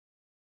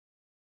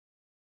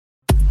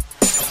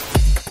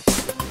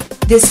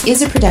This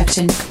is a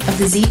production of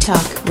the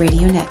Z-Talk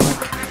Radio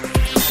Network.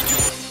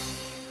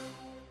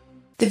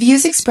 The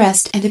views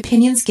expressed and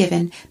opinions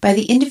given by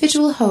the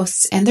individual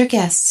hosts and their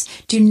guests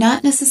do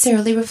not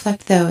necessarily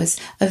reflect those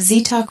of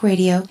Z-Talk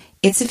Radio,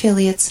 its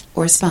affiliates,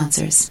 or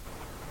sponsors.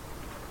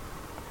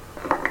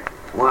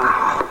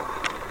 Wow.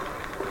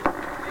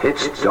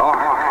 It's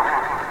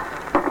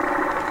dark.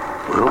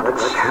 Well,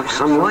 let's have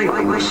some light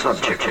on the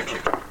subject.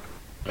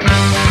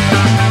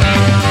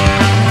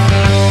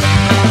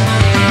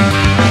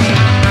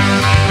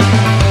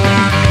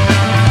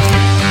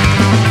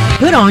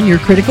 Put on your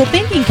critical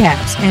thinking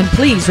caps and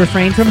please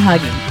refrain from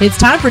hugging. It's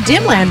time for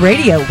Dimland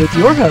Radio with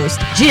your host,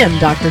 Jim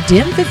Dr.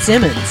 Dim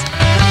Fitzsimmons.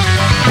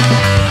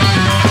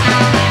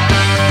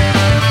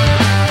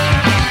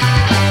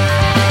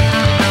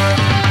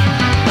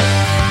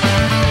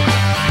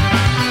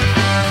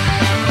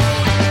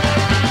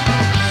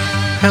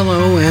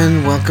 Hello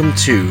and welcome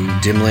to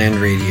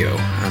Dimland Radio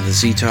on the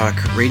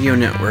Z-Talk Radio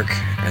Network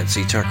at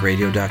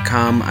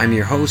ztalkradio.com. I'm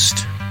your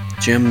host,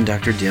 Jim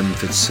Dr. Dim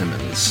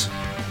Fitzsimmons.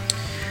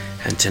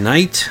 And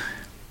tonight,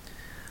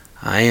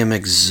 I am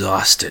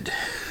exhausted.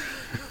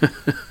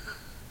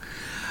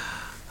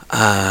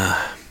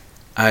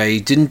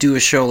 I didn't do a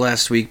show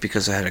last week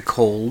because I had a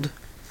cold,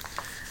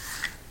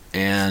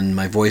 and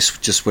my voice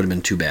just would have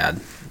been too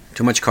bad.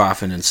 Too much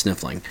coughing and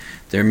sniffling.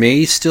 There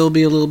may still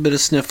be a little bit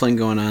of sniffling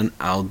going on.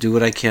 I'll do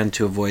what I can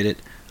to avoid it.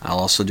 I'll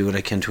also do what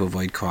I can to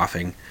avoid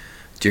coughing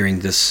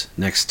during this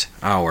next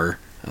hour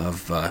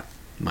of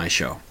my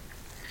show.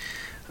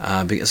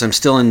 Because I'm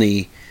still in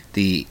the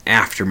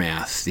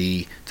aftermath,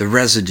 the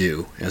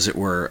residue, as it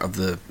were,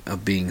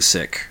 of being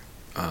sick.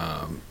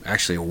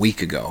 Actually, a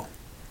week ago.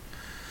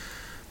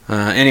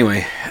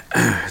 Anyway,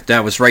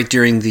 that was right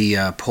during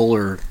the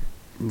polar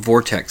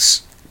vortex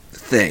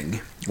thing,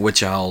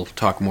 which I'll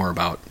talk more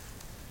about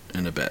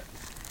in a bit.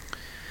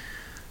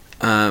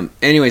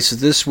 Anyway, so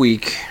this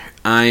week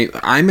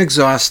I'm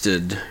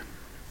exhausted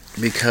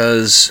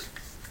because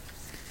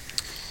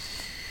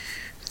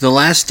the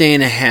last day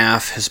and a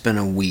half has been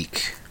a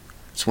week.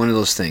 It's one of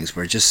those things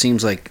where it just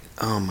seems like,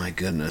 oh my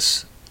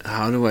goodness,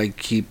 how do I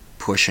keep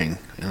pushing?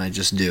 And I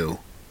just do.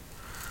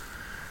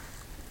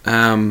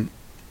 I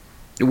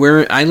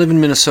live in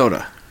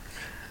Minnesota,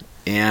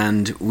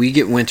 and we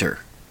get winter.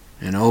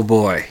 And oh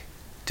boy,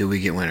 do we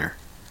get winter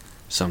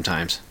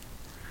sometimes.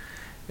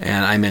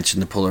 And I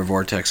mentioned the polar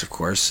vortex, of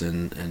course,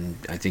 and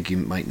I think you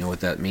might know what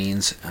that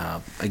means.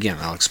 Again,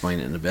 I'll explain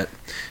it in a bit.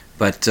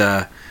 But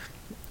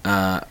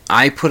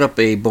I put up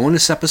a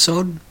bonus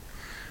episode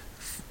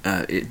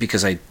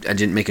because I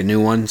didn't make a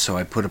new one, so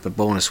I put up a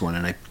bonus one,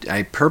 and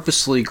I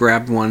purposely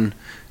grabbed one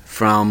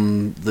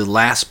from the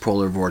last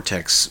polar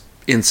vortex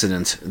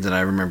incident that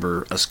I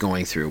remember us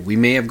going through. We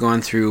may have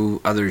gone through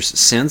others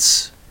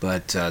since,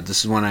 but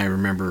this is one I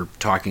remember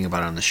talking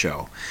about on the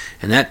show,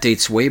 and that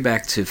dates way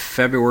back to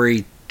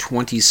February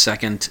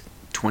 22nd,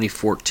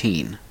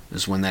 2014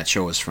 is when that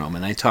show is from,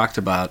 and I talked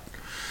about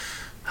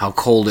how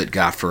cold it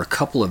got for a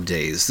couple of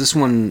days. This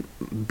one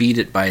beat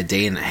it by a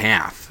day and a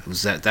half. It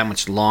was that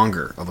much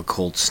longer of a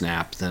cold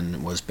snap than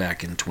it was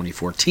back in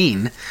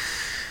 2014.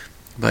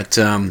 But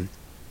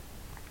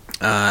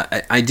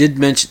I did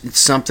mention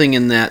something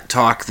in that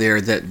talk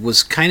there that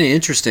was kind of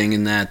interesting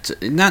in that,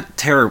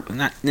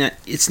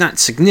 it's not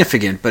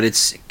significant, but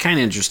it's kind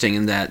of interesting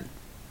in that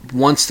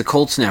once the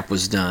cold snap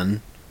was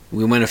done,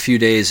 we went a few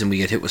days and we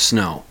get hit with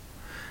snow.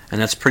 And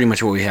that's pretty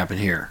much what happened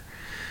here.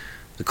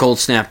 The cold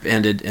snap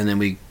ended, and then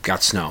we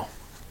got snow.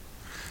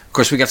 Of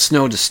course, we got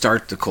snow to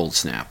start the cold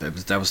snap.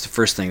 That was the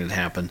first thing that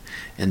happened.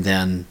 And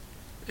then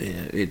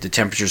the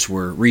temperatures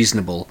were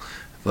reasonable.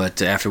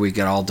 But after we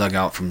got all dug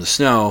out from the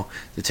snow,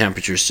 the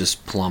temperatures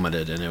just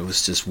plummeted, and it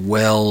was just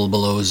well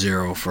below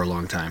zero for a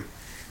long time.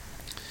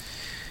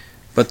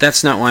 But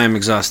that's not why I'm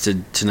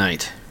exhausted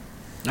tonight.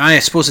 I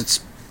suppose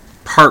it's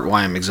part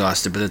why I'm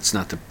exhausted, but it's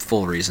not the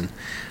full reason.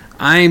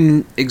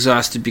 I'm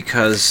exhausted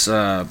because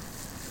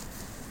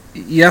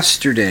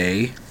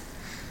yesterday,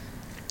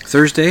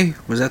 Thursday,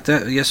 was that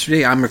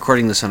yesterday? I'm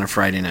recording this on a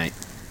Friday night.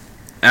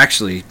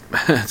 Actually,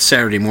 it's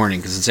Saturday morning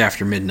because it's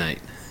after midnight.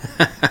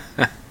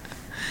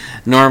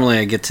 Normally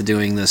I get to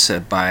doing this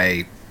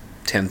by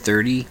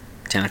 10:30,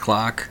 10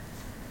 o'clock,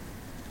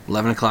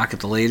 11 o'clock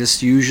at the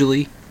latest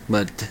usually,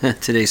 but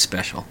today's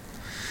special.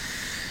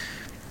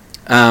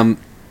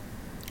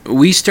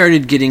 We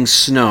started getting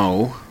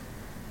snow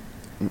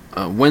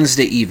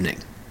Wednesday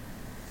evening,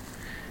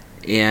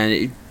 and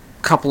a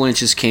couple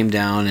inches came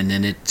down, and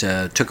then it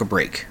took a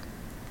break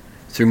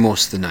through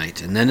most of the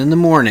night. And then in the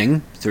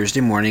morning,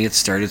 Thursday morning, it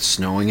started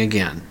snowing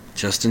again,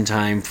 just in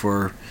time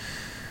for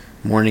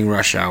morning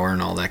rush hour and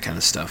all that kind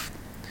of stuff.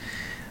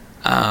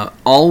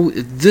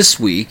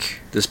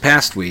 This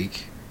past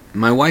week,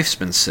 my wife's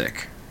been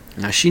sick.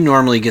 Now, she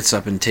normally gets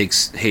up and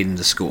takes Hayden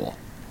to school.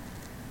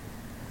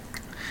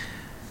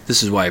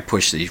 This is why I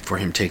pushed for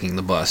him taking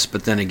the bus.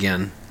 But then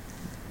again,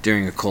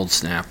 during a cold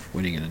snap,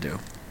 what are you going to do?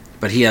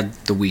 But he had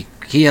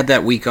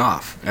that week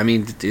off. I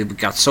mean, it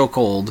got so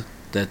cold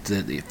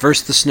That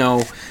first the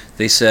snow,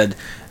 they said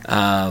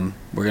we're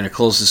going to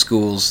close the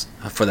schools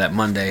for that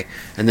Monday,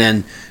 and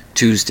then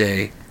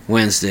Tuesday,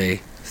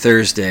 Wednesday,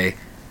 Thursday,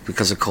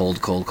 because of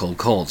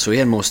cold. So he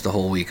had most of the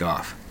whole week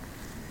off.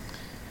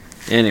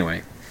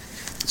 Anyway,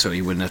 so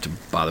he wouldn't have to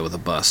bother with a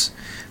bus.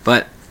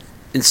 But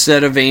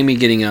instead of Amy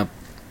getting up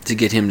to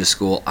get him to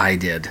school, I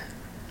did.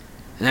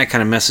 And that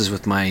kind of messes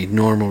with my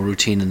normal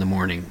routine in the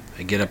morning.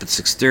 I get up at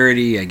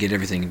 6:30, I get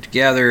everything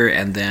together,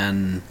 and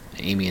then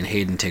Amy and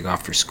Hayden take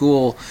off for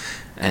school,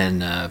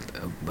 and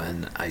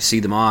I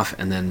see them off,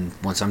 and then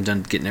once I'm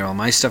done getting all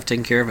my stuff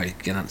taken care of, I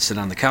sit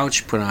on the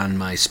couch, put on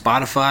my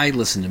Spotify,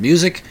 listen to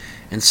music,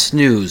 and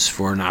snooze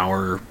for an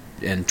hour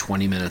and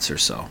 20 minutes or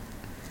so.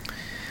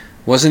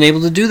 Wasn't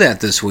able to do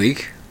that this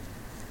week.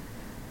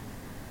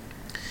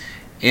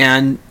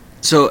 And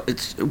so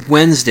it's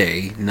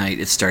Wednesday night,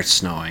 it starts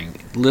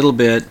snowing. A little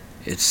bit.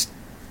 It's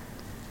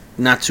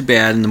not too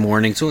bad in the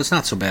morning, so it's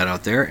not so bad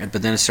out there.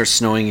 But then it starts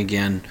snowing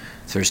again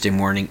Thursday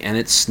morning, and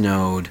it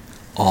snowed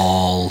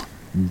all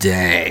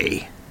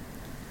day.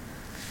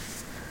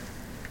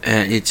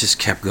 And it just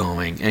kept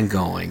going and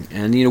going.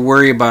 And you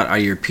worry about, are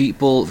your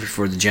people,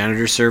 for the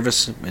janitor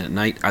service at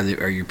night,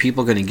 are your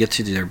people going to get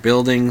to their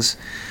buildings?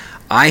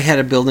 I had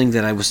a building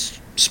that I was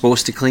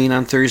supposed to clean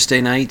on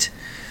Thursday night.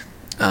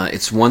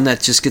 It's one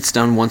that just gets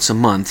done once a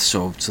month,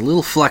 so it's a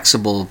little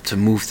flexible to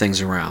move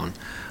things around.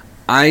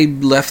 I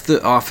left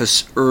the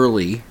office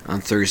early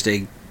on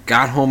Thursday,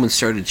 got home and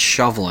started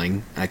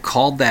shoveling. I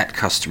called that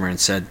customer and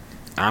said,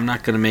 I'm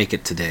not going to make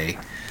it today.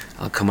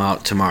 I'll come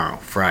out tomorrow,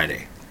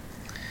 Friday.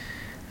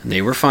 And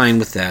they were fine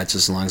with that, just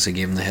as long as I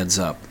gave them the heads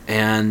up.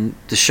 And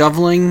the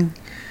shoveling,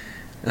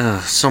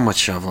 so much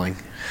shoveling.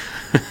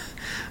 I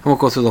won't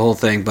go through the whole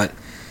thing, but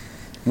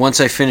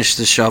once I finished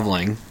the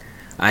shoveling,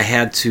 I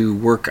had to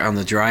work on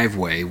the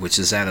driveway, which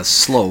is at a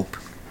slope,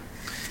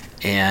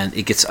 and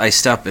it gets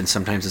iced up, and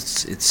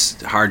sometimes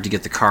it's hard to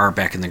get the car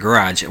back in the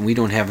garage, and we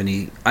don't have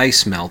any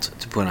ice melt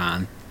to put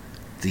on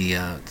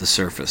the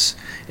surface,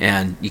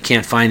 and you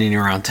can't find any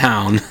around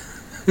town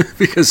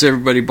because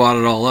everybody bought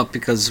it all up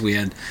because we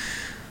had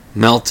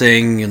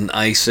melting and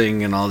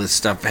icing and all this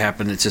stuff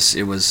happen.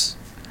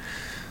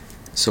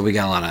 So we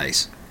got a lot of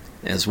ice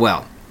as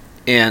well,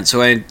 and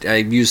so I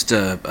used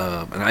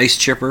an ice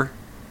chipper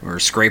or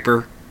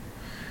scraper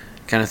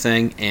kind of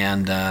thing,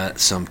 and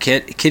some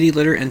kitty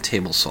litter and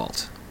table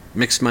salt.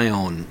 Mixed my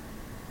own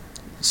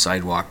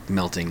sidewalk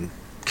melting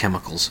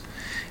chemicals,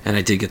 and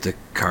I did get the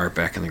car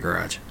back in the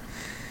garage.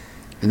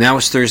 And that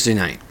was Thursday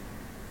night.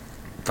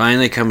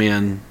 Finally come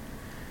in.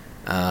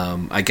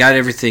 I got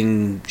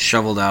everything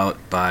shoveled out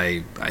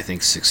by, I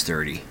think,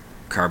 6:30.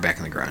 Car back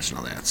in the garage and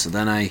all that. So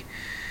then I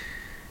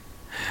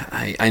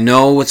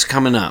know what's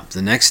coming up.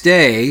 The next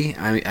day,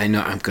 I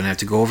know I'm going to have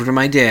to go over to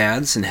my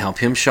dad's and help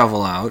him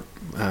shovel out.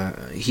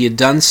 He had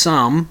done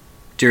some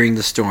during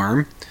the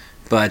storm,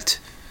 but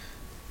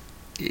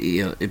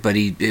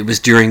it was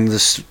during the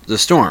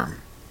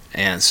storm,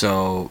 and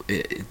so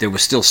there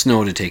was still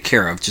snow to take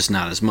care of, just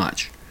not as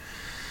much.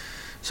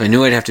 So I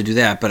knew I'd have to do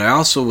that, but I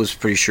also was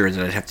pretty sure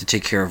that I'd have to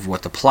take care of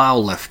what the plow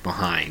left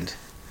behind,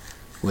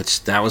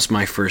 which that was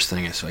my first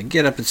thing. So I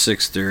get up at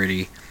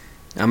 6:30.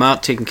 I'm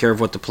out taking care of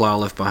what the plow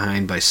left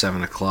behind by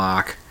 7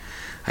 o'clock.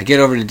 I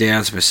get over to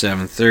Dad's by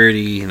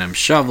 7:30, and I'm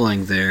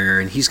shoveling there,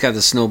 and he's got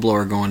the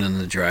snowblower going in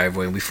the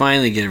driveway. We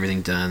finally get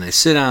everything done. I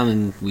sit down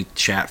and we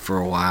chat for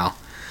a while.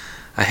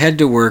 I head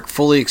to work,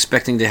 fully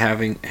expecting to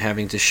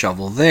having to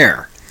shovel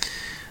there.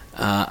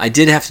 I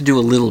did have to do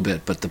a little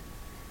bit, but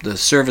the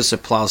service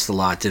that plows the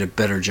lot did a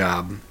better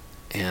job,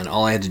 and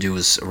all I had to do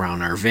was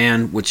around our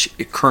van, which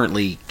it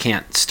currently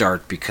can't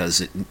start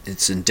because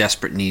it's in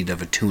desperate need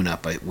of a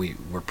tune-up,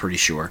 we're pretty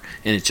sure,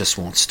 and it just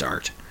won't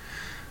start.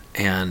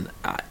 And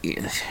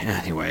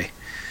anyway,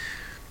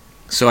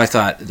 so I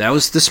thought, that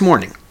was this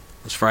morning.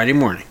 It was Friday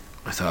morning.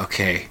 I thought,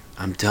 okay,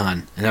 I'm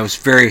done. And I was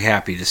very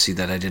happy to see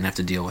that I didn't have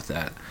to deal with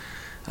that,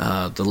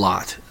 the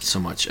lot, so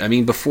much. I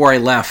mean, before I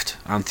left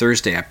on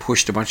Thursday, I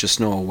pushed a bunch of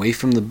snow away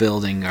from the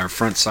building, our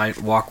front side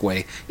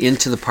walkway,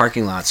 into the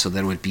parking lot so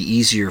that it would be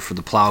easier for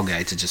the plow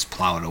guy to just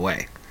plow it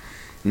away,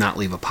 not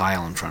leave a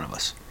pile in front of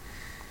us.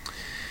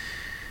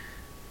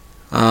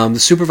 The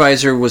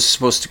supervisor was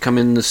supposed to come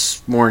in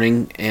this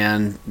morning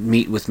and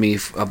meet with me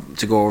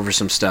to go over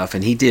some stuff,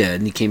 and he did,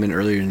 and he came in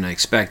earlier than I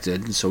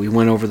expected, and so we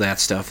went over that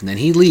stuff, and then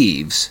he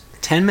leaves.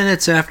 10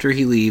 minutes after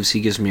he leaves,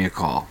 he gives me a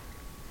call.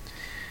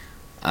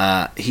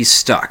 He's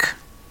stuck.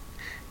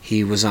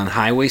 He was on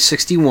Highway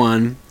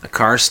 61. A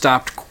car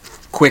stopped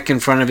quick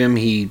in front of him.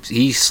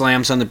 He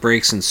slams on the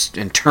brakes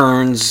and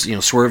turns,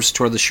 swerves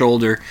toward the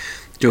shoulder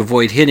to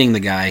avoid hitting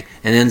the guy,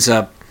 and ends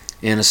up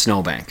in a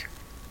snowbank.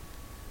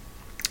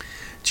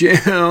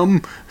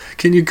 Jim,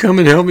 can you come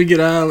and help me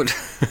get out?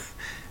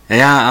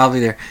 Yeah, I'll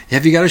be there.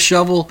 Have you got a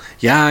shovel?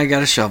 Yeah, I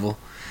got a shovel.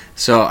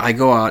 So I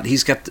go out.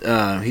 He's got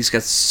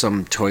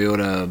some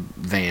Toyota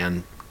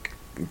van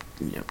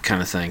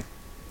kind of thing,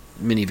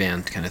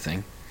 minivan kind of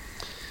thing,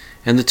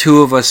 and the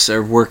two of us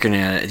are working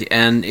at it.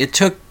 And it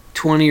took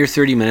 20 or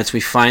 30 minutes.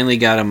 We finally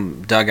got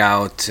him dug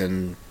out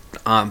and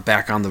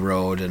back on the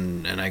road,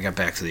 and I got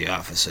back to the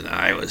office, and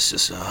I was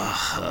just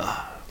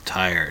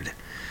tired.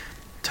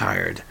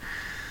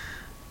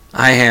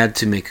 I had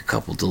to make a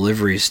couple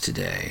deliveries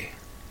today,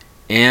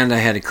 and I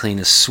had to clean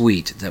a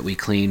suite that we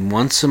clean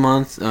twice a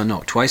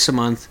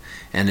month,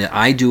 and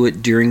I do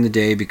it during the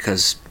day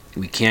because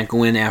we can't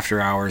go in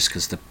after hours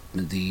because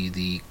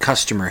the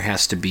customer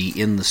has to be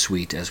in the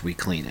suite as we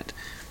clean it,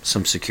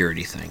 some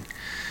security thing.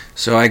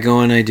 So I go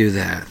and I do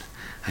that.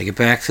 I get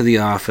back to the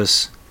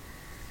office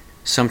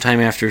sometime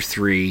after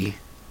 3,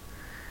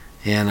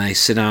 and I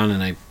sit down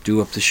and I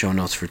do up the show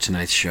notes for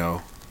tonight's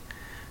show.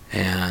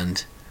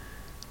 And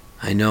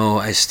I know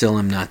I still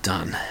am not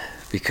done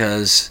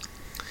because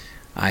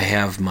I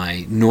have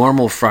my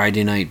normal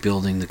Friday night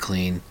building to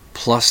clean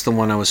plus the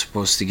one I was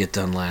supposed to get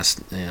done last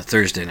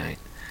Thursday night.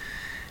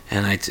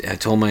 And I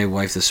told my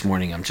wife this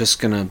morning I'm just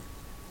going to...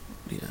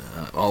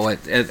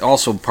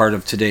 also part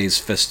of today's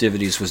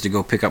festivities was to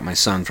go pick up my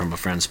son from a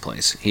friend's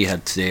place. He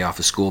had today off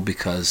of school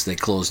because they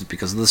closed it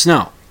because of the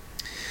snow.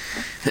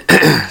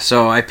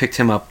 So I picked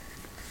him up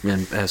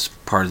as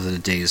part of the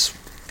day's,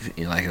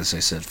 like as I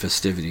said,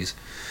 festivities.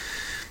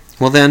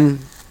 Well, then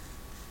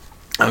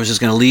I was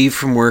just going to leave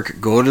from work,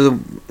 go to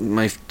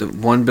the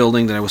one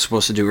building that I was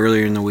supposed to do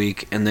earlier in the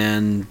week, and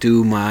then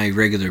do my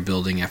regular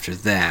building after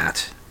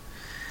that.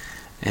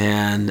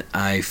 And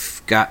I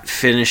got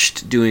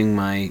finished doing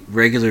my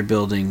regular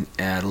building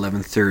at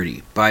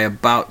 11:30. By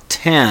about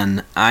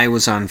 10, I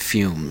was on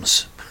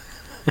fumes.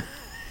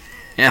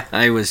 And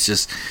I was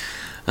just...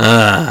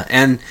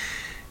 and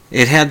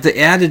it had the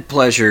added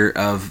pleasure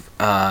of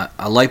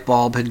a light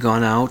bulb had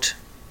gone out,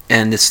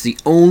 and it's the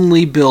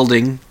only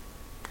building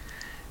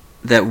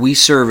that we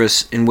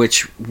service in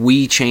which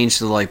we change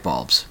the light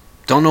bulbs.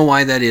 Don't know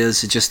why that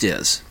is, it just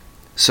is.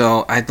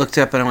 So I looked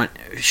up and I went,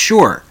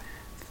 sure,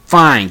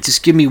 fine,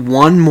 just give me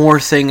one more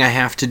thing I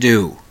have to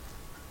do.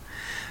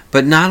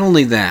 But not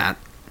only that,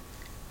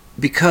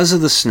 because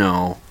of the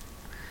snow,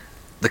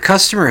 the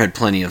customer had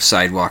plenty of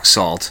sidewalk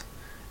salt,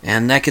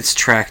 and that gets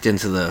tracked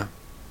into the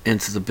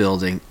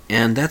building,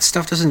 and that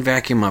stuff doesn't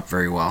vacuum up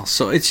very well.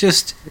 So it's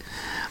just,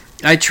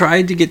 I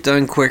tried to get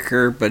done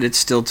quicker, but it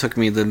still took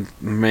me the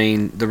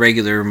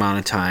regular amount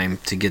of time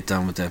to get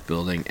done with that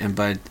building.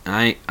 But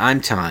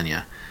I'm telling you,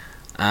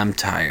 I'm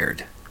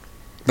tired.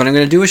 But I'm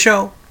going to do a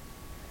show.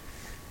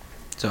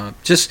 So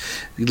just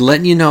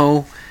letting you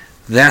know,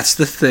 that's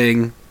the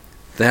thing.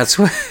 That's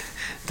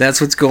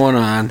what's going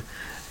on,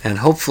 and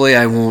hopefully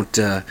I won't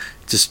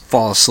just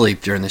fall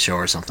asleep during the show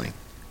or something.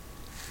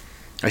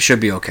 I should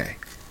be okay.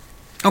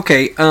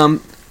 Okay,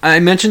 I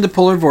mentioned the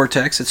polar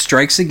vortex. It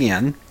strikes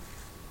again.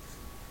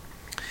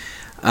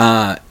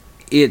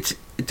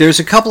 There's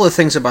a couple of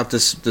things about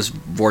this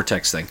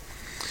vortex thing.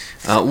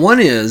 One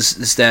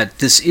is that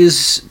this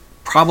is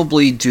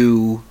probably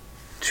due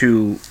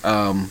to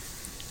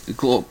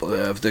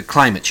the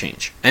climate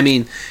change. I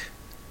mean,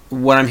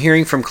 what I'm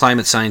hearing from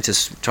climate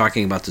scientists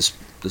talking about this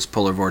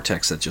polar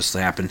vortex that just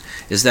happened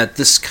is that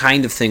this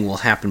kind of thing will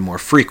happen more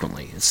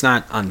frequently. It's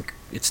not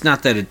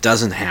that it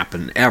doesn't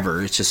happen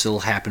ever. It's just it'll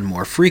happen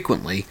more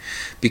frequently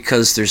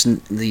because there's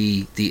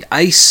the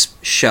ice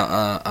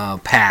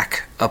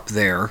pack up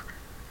there,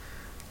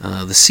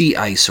 the sea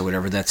ice or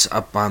whatever that's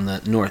up on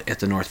the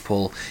North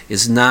Pole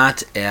is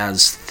not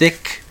as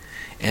thick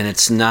and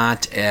it's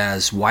not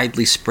as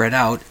widely spread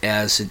out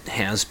as it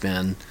has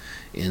been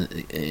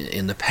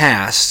in the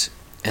past,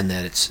 and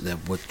that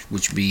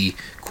would be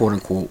quote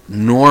unquote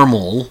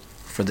normal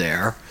for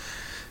there.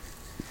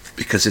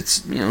 Because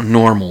it's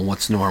normal.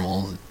 What's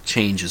normal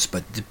changes,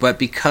 but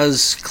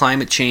because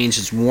climate change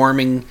is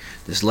warming,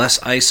 there's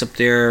less ice up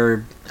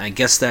there. I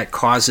guess that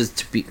causes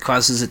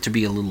it to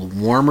be a little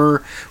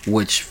warmer,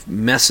 which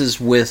messes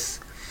with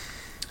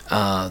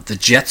the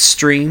jet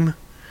stream.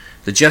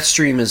 The jet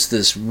stream is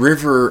this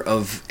river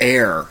of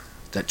air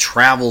that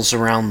travels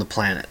around the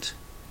planet,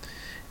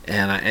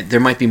 and there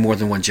might be more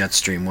than one jet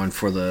stream. One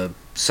for the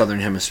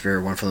southern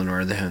hemisphere, one for the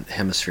northern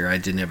hemisphere. I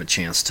didn't have a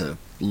chance to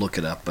look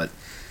it up, but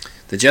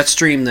the jet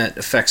stream that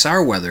affects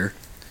our weather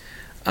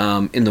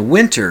in the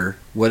winter,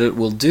 what it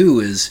will do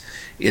is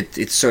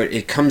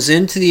it comes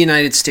into the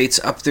United States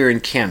up there in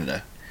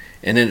Canada,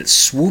 and then it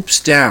swoops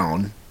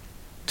down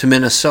to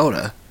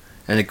Minnesota,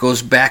 and it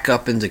goes back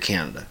up into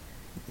Canada.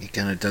 It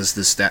kind of does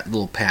that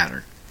little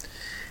pattern.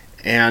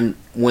 And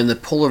when the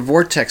polar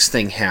vortex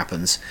thing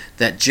happens,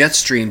 that jet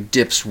stream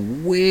dips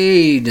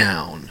way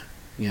down.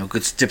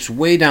 Dips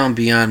way down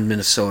beyond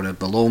Minnesota,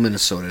 below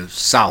Minnesota,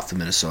 south of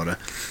Minnesota,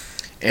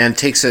 and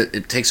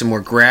it takes a more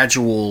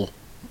gradual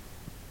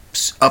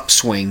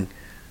upswing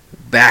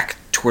back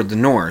toward the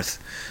north.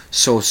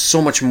 So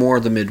much more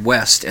of the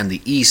Midwest and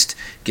the East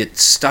get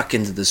stuck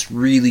into this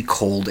really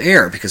cold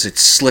air because it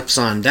slips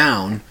on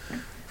down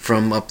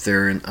from up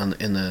there in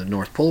the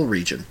North Pole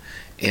region,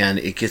 and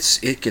it gets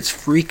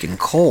freaking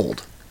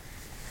cold.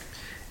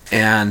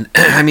 And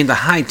I mean the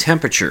high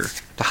temperature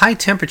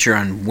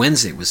on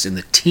Wednesday was in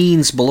the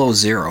teens below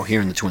zero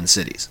here in the Twin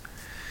Cities,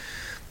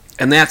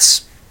 and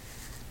that's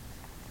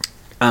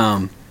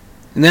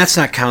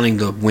not counting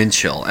the wind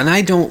chill. And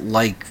I don't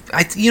like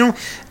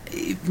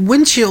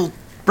wind chill,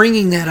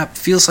 bringing that up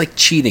feels like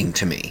cheating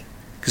to me.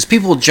 Because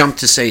people will jump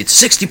to say it's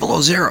 60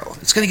 below zero.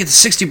 It's going to get to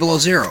 60 below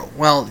zero.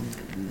 Well,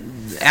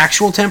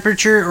 actual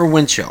temperature or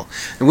wind chill?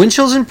 The wind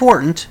chill is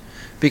important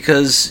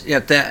because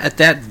at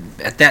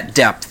that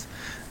depth,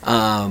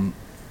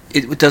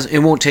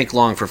 it won't take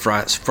long for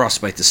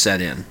frostbite to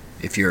set in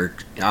if you're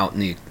out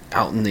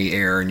in the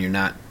air and you're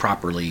not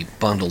properly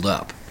bundled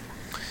up.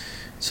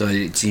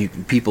 So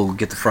people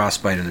get the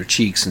frostbite on their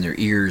cheeks and their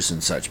ears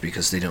and such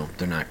because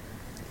they're not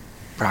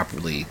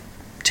properly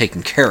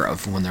taken care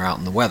of when they're out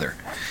in the weather.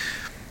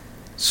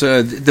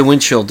 So the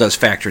wind chill does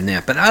factor in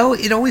that, but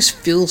it always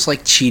feels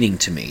like cheating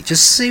to me.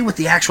 Just say what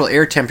the actual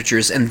air temperature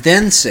is, and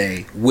then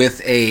say with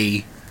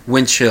a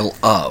wind chill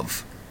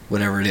of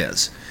whatever it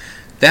is.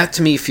 That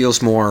to me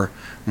feels more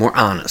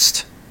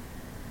honest.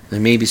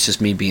 And maybe it's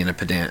just me being a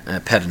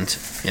pedant,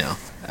 you know.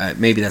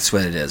 Maybe that's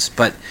what it is,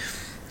 but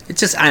it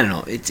just, I don't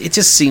know. It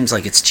just seems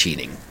like it's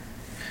cheating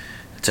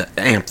to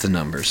amp the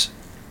numbers.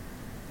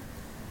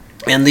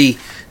 And the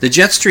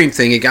Jetstream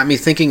thing, it got me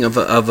thinking of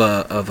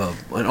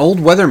an old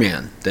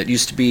weatherman that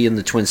used to be in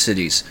the Twin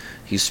Cities.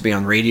 He used to be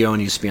on radio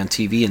and used to be on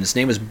TV, and his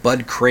name was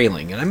Bud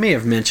Kraling. And I may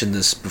have mentioned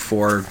this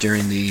before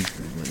during the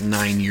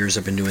 9 years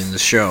I've been doing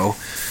this show.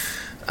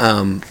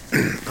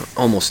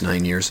 Almost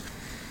 9 years.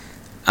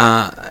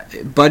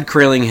 Bud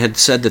Kraling had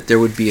said that there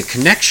would be a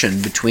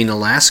connection between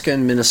Alaska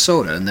and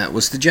Minnesota, and that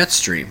was the jet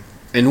stream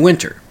in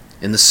winter.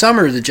 In the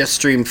summer, the jet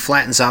stream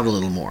flattens out a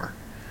little more.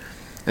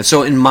 And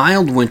so in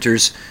mild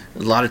winters,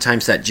 a lot of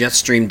times that jet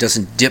stream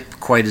doesn't dip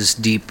quite as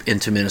deep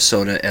into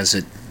Minnesota as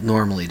it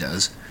normally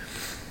does.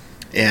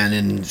 And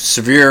in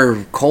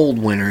severe cold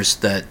winters,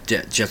 that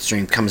jet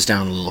stream comes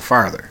down a little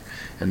farther.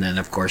 And then,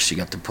 of course, you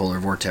got the polar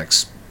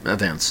vortex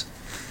events.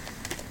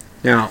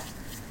 Now,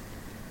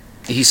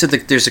 he said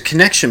that there's a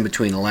connection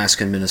between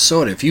Alaska and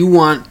Minnesota. If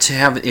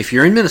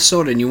you're in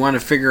Minnesota and you want to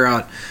figure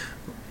out,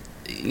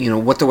 you know,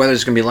 what the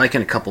weather's going to be like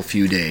in a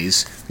few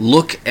days,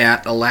 look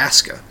at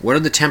Alaska. What are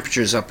the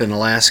temperatures up in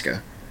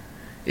Alaska?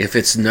 If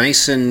it's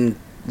nice and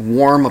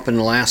warm up in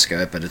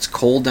Alaska, but it's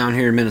cold down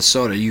here in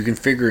Minnesota, you can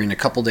figure in a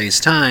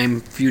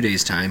few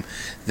days' time,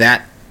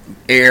 that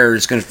air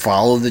is going to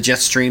follow the jet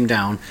stream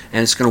down,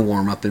 and it's going to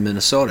warm up in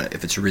Minnesota.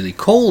 If it's really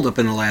cold up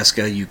in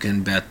Alaska, you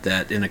can bet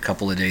that in a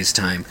couple of days'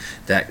 time,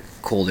 that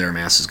cold air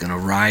mass is going to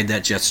ride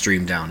that jet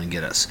stream down and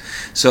get us.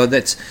 So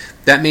that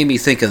made me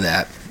think of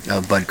that,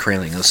 Bud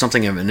Kraling. It was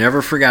something I've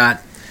never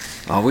forgot.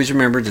 Always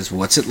remembered is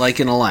what's it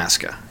like in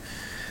Alaska.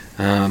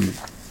 A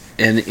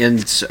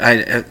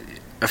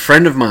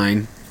friend of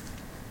mine,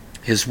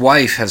 his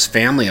wife has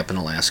family up in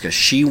Alaska.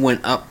 She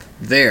went up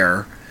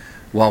there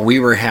while we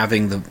were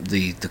having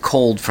the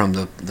cold from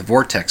the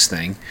vortex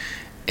thing,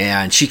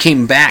 and she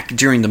came back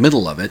during the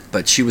middle of it,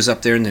 but she was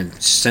up there and then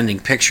sending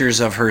pictures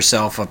of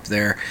herself up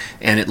there,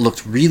 and it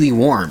looked really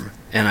warm.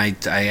 And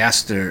I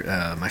asked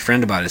her, my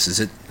friend, about it.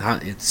 It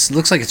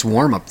looks like it's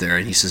warm up there,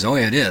 and he says, oh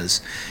yeah, it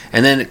is.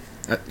 And then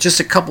just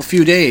a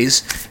few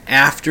days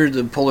after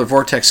the polar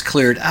vortex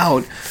cleared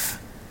out,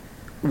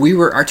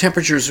 our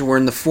temperatures were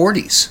in the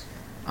 40s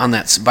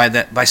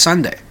by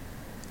Sunday.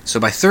 So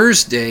by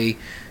Thursday,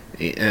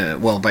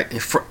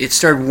 it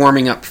started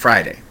warming up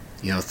Friday.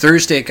 You know,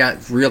 Thursday it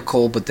got real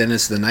cold, but then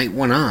as the night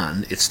went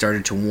on, it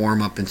started to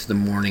warm up into the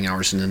morning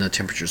hours, and then the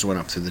temperatures went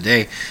up through the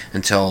day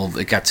until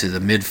it got to the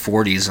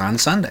mid-40s on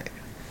Sunday.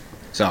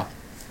 So,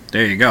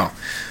 there you go.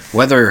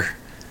 Weather,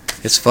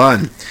 it's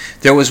fun.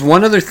 There was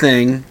one other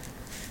thing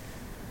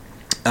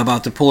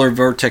about the polar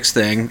vortex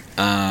thing.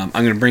 I'm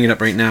going to bring it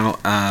up right now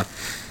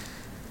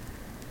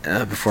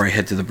before I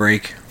head to the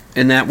break.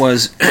 And that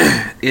was,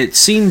 it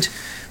seemed,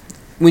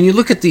 when you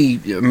look at the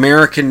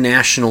American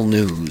national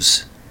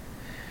news,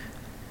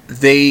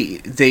 they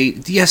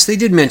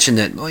did mention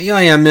that, well,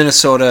 yeah,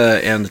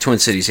 Minnesota and the Twin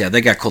Cities, yeah,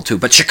 they got cold too.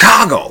 But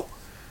Chicago,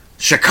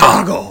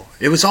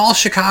 it was all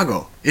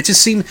Chicago. It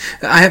just seemed,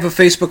 I have a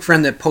Facebook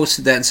friend that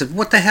posted that and said,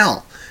 what the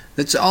hell?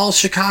 That's all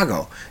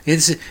Chicago. They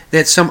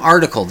had some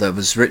article that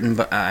was written,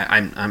 but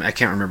I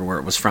can't remember where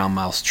it was from.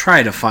 I'll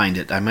try to find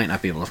it. I might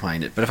not be able to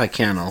find it, but if I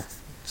can, I'll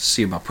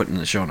see about putting it in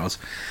the show notes,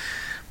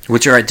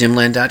 which are at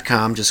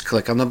dimland.com. Just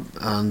click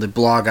on the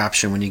blog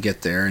option when you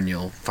get there, and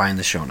you'll find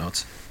the show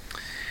notes.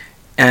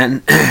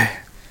 And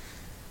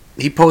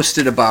he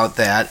posted about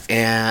that,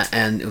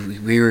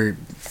 and we were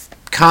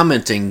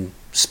commenting,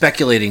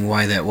 speculating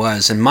why that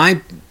was. And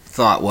my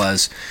thought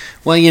was,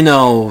 well, you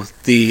know,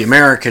 the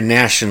American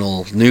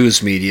national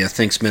news media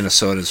thinks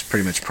Minnesota is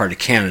pretty much part of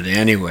Canada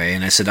anyway.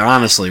 And I said,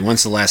 honestly,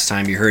 when's the last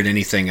time you heard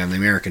anything on the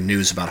American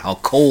news about how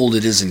cold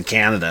it is in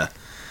Canada?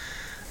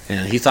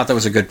 And he thought that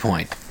was a good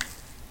point.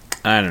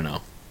 I don't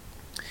know.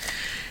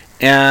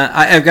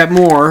 I've got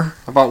more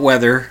about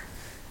weather,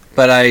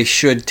 but I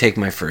should take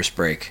my first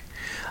break.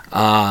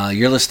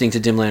 You're listening to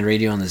Dimland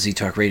Radio on the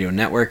ZTalk Radio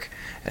Network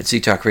at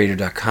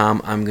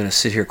ztalkradio.com. I'm going to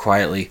sit here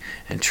quietly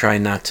and try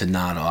not to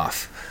nod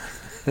off.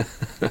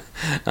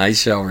 I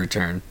shall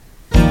return.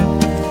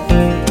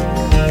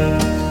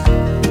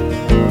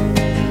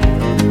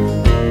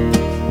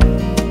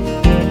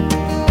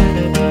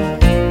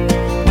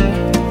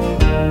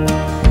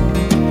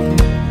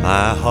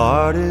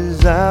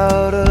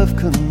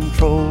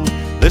 control.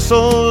 This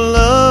old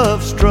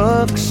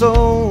love-struck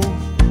soul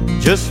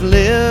just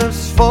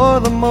lives for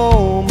the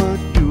moment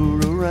you're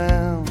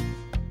around.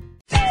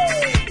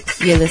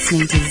 You're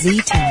listening to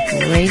Z-Talk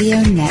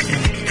Radio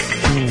Network.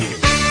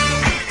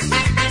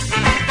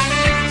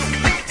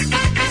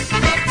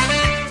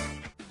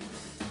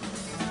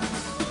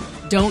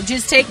 Don't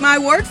just take my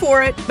word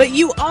for it, but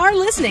you are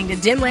listening to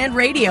Dimland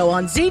Radio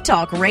on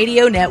Z-Talk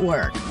Radio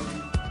Network.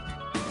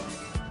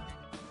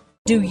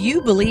 Do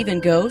you believe in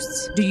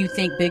ghosts? Do you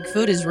think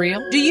Bigfoot is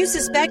real? Do you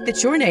suspect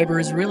that your neighbor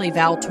is really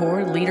Val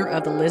Tor, leader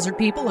of the lizard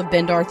people of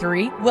Bendar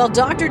 3? Well,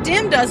 Dr.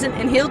 Dim doesn't,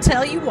 and he'll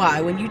tell you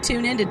why when you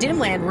tune in to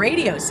Dimland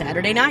Radio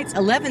Saturday nights,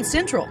 11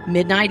 Central,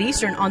 midnight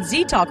Eastern on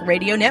Z-Talk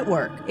Radio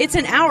Network. It's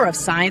an hour of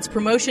science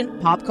promotion,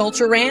 pop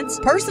culture rants,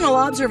 personal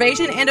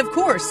observation, and of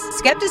course,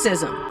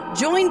 skepticism.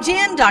 Join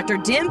Jim, Dr.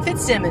 Dim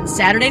Fitzsimmons,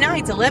 Saturday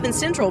nights, 11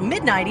 Central,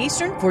 midnight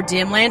Eastern for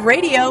Dimland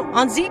Radio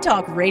on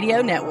Z-Talk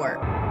Radio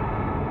Network.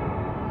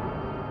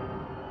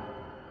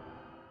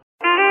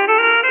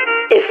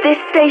 If this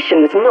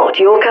station is not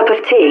your cup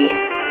of tea,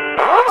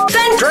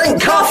 then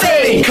drink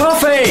coffee!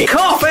 Coffee!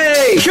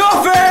 Coffee!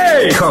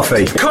 Coffee!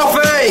 Coffee!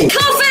 Coffee!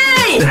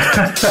 Coffee!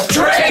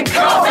 Drink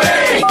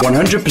coffee!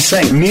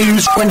 100%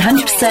 news,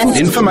 100%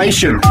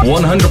 information,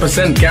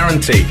 100%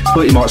 guaranteed.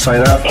 Thought you might say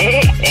that.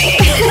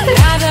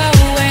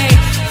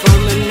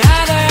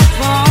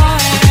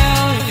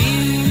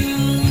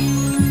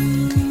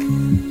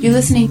 You're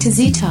listening to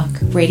Z-Talk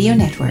Radio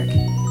Network.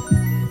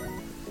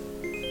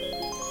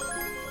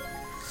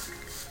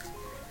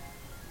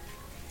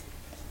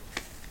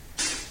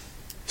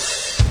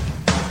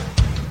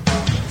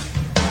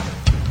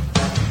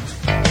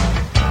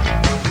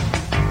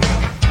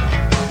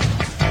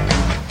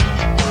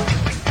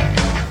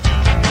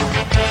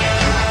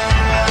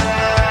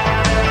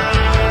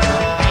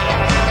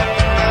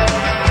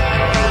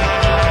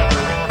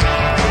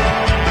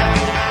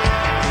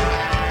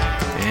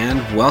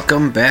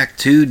 Welcome back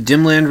to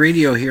Dimland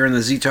Radio here on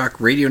the Z-Talk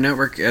Radio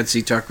Network at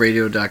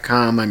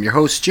ztalkradio.com. I'm your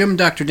host, Jim,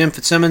 Dr. Dim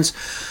Fitzsimmons,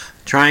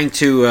 trying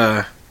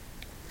to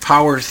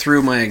power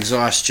through my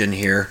exhaustion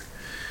here.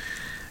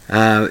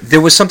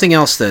 There was something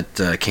else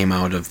that came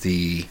out of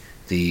the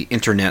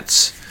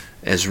internets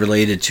as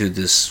related to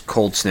this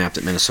cold snap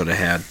that Minnesota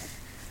had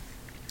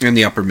in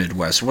the upper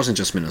Midwest. It wasn't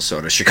just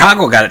Minnesota.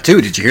 Chicago got it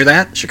too. Did you hear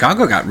that?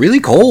 Chicago got really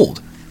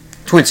cold.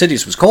 Twin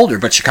Cities was colder,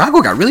 but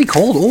Chicago got really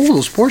cold. Oh,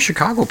 those poor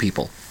Chicago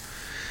people.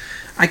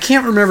 I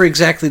can't remember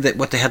exactly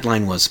what the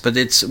headline was, but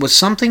it was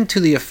something to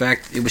the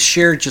effect, it was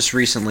shared just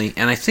recently,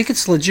 and I think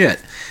it's legit.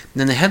 And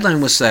then the headline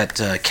was that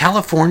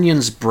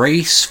Californians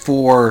brace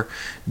for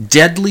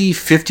deadly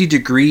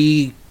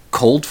 50-degree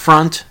cold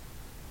front,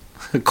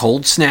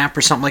 cold snap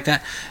or something like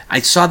that.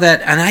 I saw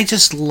that, and I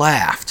just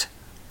laughed.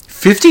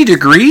 50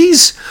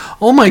 degrees?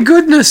 Oh my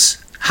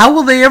goodness! How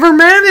will they ever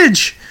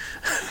manage?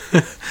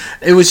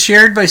 It was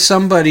shared by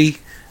somebody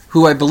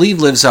who I believe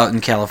lives out in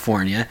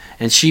California,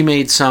 and she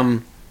made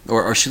some...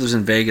 Or she lives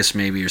in Vegas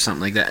maybe or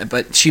something like that.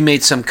 But she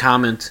made some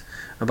comment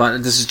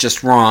about this is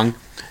just wrong,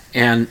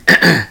 and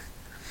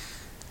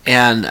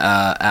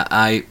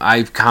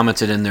I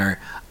commented in there.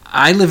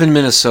 I live in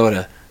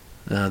Minnesota.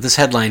 This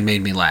headline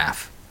made me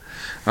laugh.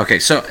 Okay,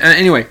 so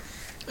anyway,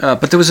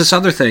 but there was this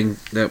other thing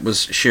that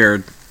was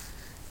shared,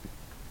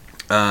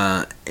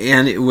 and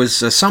it was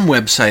some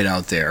website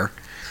out there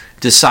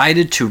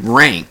decided to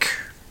rank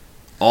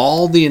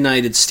all the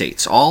United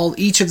States,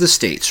 each of the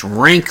states,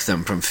 rank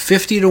them from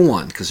 50 to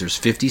 1, because there's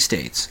 50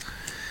 states,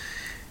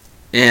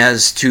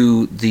 as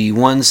to the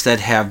ones that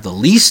have the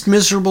least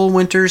miserable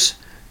winters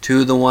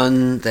to the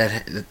ones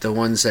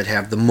that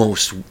have the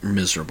most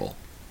miserable.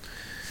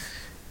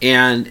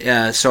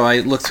 And so I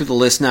looked through the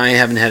list. Now I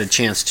haven't had a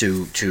chance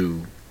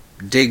to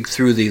dig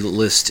through the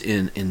list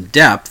in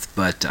depth,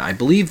 but I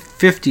believe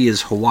 50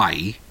 is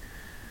Hawaii.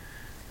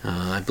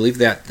 I believe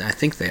that. I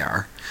think they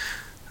are.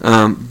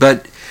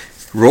 But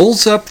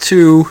rolls up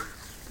to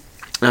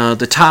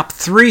the top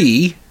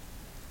 3,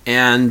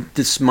 and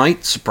this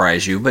might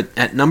surprise you, but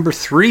at number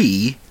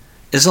 3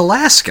 is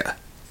Alaska.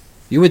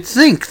 You would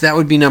think that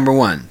would be number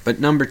 1, but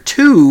number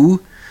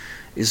 2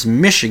 is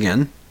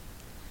Michigan,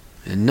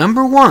 and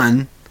number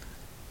 1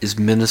 is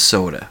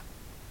Minnesota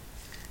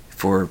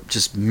for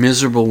just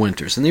miserable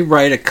winters. And they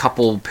write a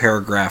couple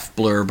paragraph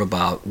blurb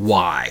about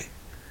why.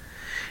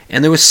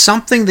 And there was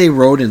something they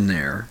wrote in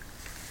there.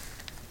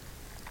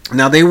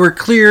 Now, they were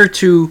clear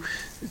to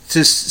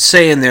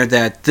say in there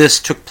that this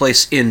took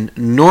place in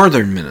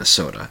northern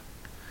Minnesota,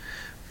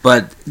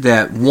 but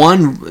that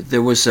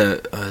there was in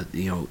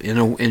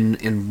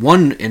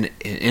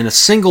a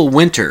single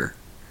winter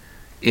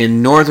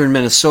in northern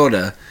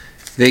Minnesota,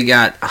 they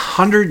got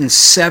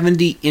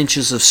 170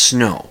 inches of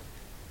snow.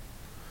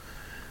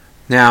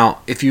 Now,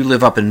 if you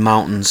live up in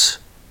mountains,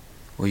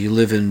 or you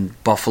live in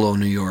Buffalo,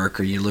 New York,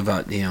 or you live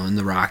out in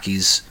the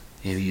Rockies,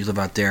 you live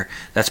out there,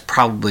 that's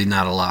probably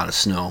not a lot of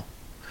snow.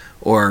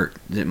 Or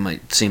it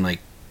might seem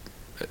like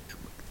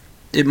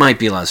it might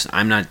be less.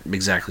 I'm not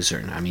exactly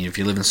certain. I mean, if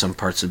you live in some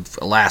parts of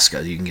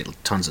Alaska, you can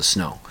get tons of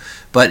snow.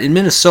 But in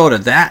Minnesota,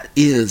 that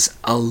is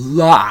a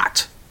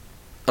lot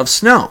of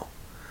snow.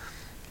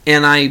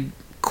 And I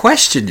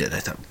questioned it. I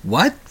thought,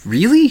 what?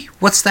 Really?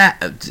 What's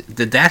that?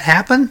 Did that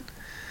happen?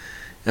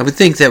 I would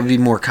think that would be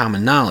more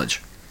common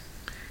knowledge.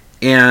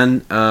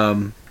 And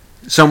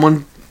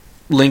someone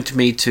linked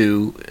me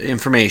to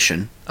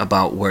information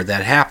about where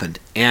that happened.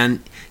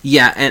 And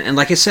yeah, and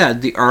like I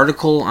said, the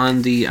article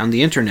on the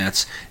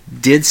internets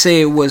did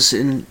say it was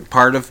in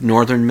part of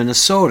northern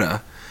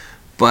Minnesota,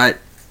 but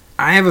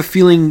I have a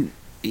feeling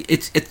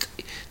it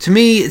to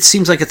me it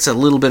seems like it's a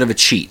little bit of a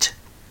cheat.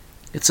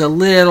 It's a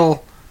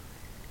little,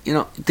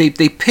 they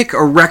pick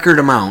a record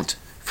amount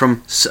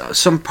from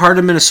some part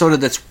of Minnesota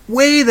that's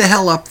way the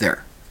hell up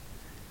there.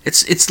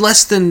 It's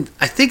less than,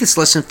 I think it's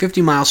less than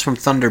 50 miles from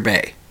Thunder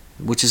Bay,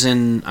 which is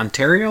in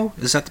Ontario.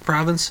 Is that the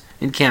province?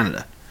 In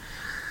Canada.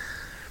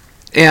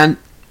 And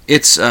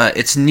it's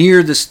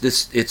near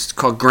this it's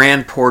called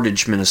Grand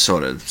Portage,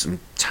 Minnesota, some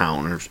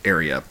town or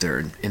area up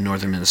there in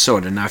northern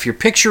Minnesota. Now, if you're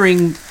picture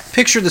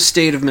the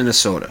state of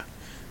Minnesota,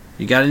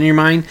 you got it in your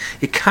mind?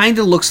 It kind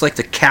of looks like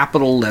the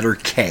capital letter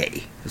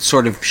K. It's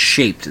sort of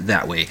shaped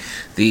that way.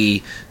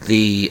 The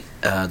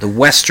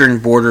western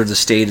border of the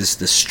state is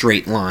the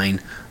straight line,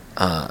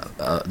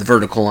 the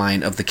vertical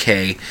line of the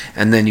K,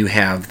 and then you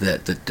have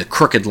the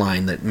crooked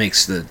line that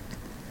makes the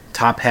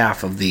top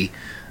half of the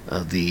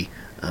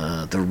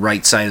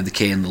right side of the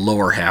K and the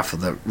lower half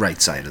of the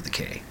right side of the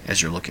K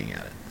as you're looking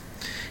at it.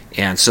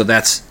 And so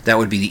that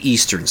would be the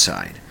eastern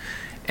side.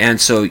 And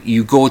so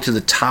you go to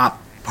the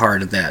top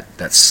part of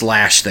that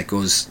slash that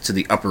goes to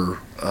the upper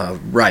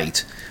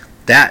right.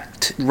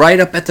 That right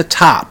up at the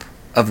top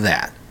of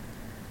that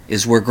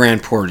is where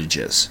Grand Portage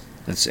is.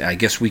 I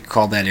guess we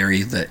call that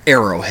area the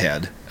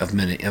Arrowhead of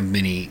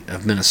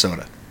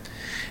Minnesota.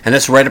 And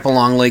that's right up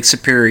along Lake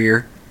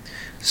Superior.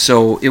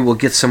 So it will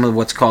get some of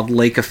what's called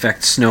lake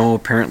effect snow.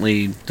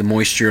 Apparently the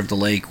moisture of the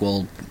lake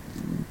will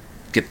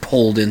get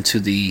pulled into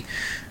the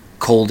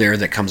cold air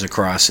that comes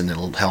across, and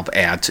it'll help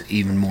add to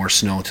even more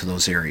snow to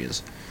those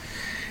areas.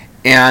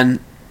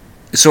 And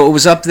so it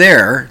was up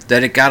there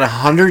that it got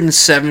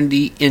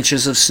 170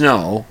 inches of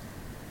snow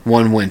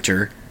one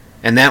winter,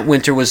 and that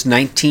winter was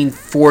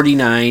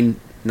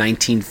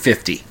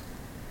 1949-1950.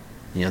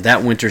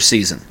 That winter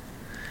season.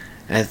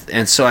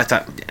 And so I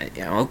thought,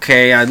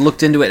 okay, I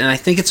looked into it, and I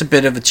think it's a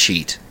bit of a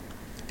cheat,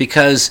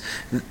 because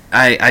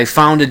I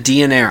found a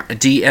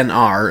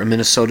DNR,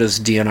 Minnesota's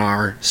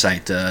DNR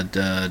site,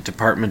 the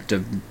Department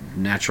of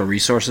Natural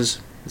Resources.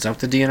 Is that what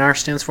the DNR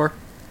stands for?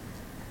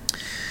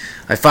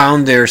 I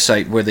found their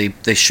site where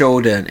they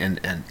showed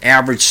an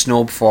average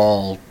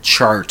snowfall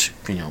chart,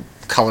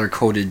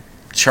 color-coded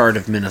chart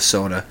of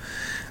Minnesota,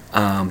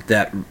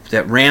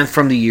 that ran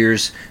from the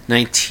years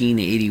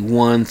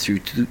 1981 through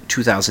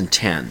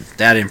 2010.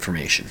 That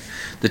information.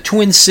 The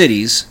Twin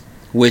Cities,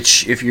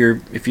 which if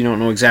you don't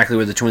know exactly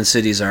where the Twin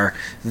Cities are,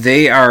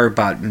 they are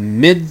about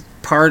mid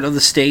part of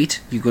the state.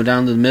 You go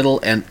down to the middle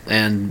and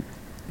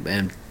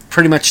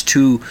pretty much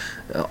to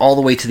all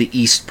the way to the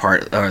east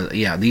part,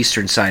 the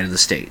eastern side of the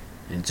state,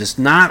 and just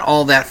not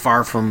all that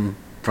far from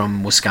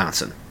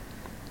Wisconsin.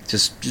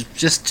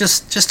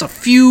 Just a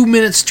few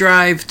minutes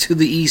drive to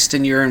the east,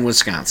 and you're in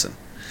Wisconsin.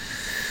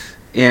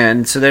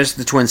 And so there's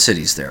the Twin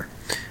Cities there,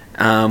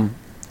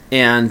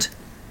 and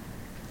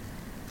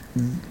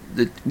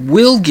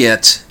we'll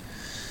get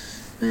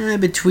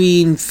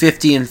between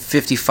 50 and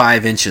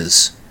 55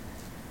 inches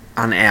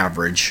on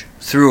average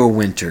through a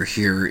winter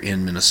here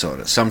in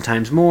Minnesota.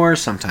 Sometimes more,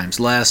 sometimes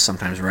less,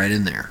 sometimes right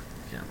in there.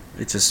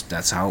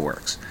 That's how it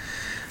works.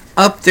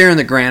 Up there in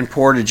the Grand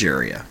Portage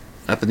area,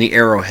 up in the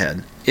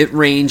Arrowhead, it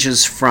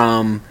ranges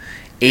from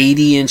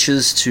 80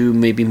 inches to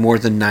maybe more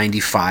than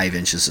 95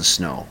 inches of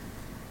snow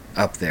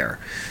up there.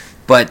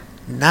 But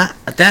not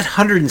that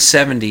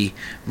 170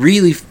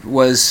 really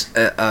was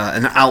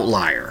an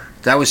outlier.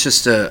 That was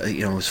just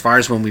as far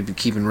as when we've been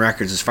keeping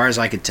records, as far as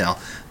I could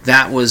tell,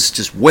 that was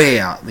just way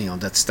out.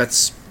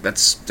 That's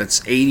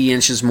 80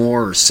 inches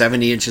more or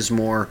 70 inches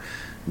more,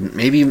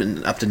 maybe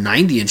even up to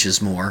 90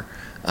 inches more.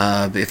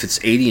 If it's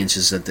 80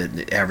 inches that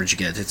the average you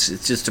get, it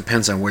just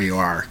depends on where you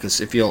are.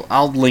 Because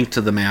I'll link to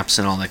the maps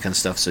and all that kind of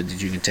stuff so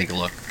that you can take a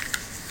look,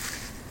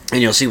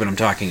 and you'll see what I'm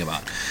talking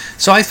about.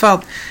 So I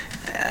felt,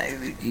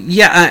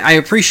 I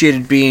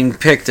appreciated being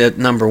picked at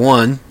number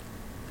one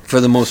for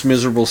the most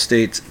miserable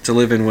state to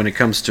live in when it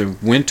comes to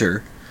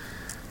winter.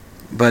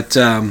 But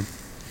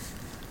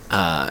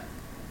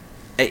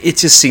it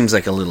just seems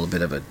like a little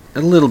bit of a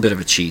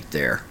cheat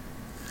there.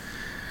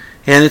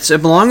 And it's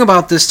along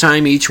about this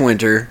time each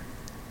winter,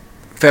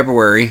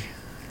 February,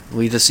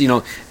 we just,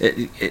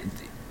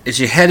 as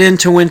you head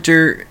into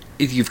winter,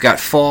 you've got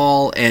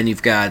fall and you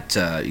got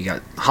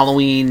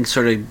Halloween.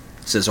 Sort of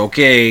says,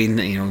 okay,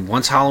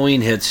 once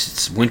Halloween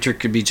hits, winter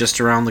could be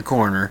just around the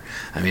corner.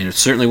 I mean, it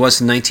certainly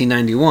was in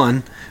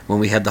 1991 when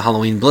we had the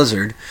Halloween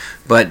blizzard,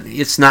 but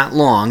it's not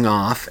long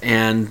off.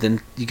 And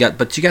then you got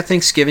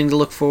Thanksgiving to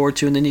look forward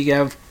to, and then you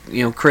have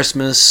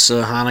Christmas,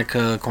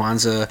 Hanukkah,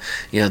 Kwanzaa,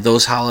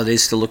 those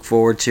holidays to look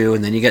forward to,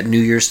 and then you got New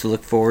Year's to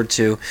look forward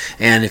to.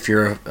 And if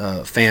you're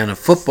a fan of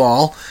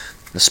football,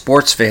 a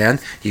sports fan,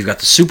 you've got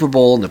the Super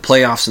Bowl and the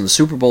playoffs and the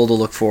Super Bowl to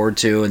look forward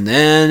to, and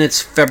then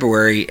it's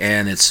February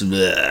and it's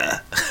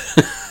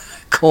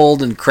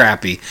cold and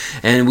crappy,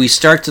 and we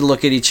start to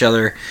look at each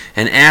other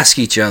and ask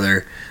each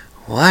other,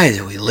 why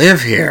do we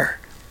live here?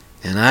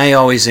 And I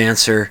always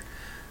answer,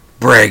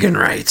 bragging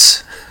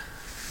rights.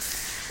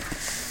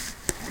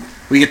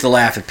 We get to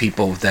laugh at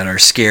people that are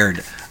scared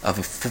of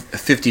a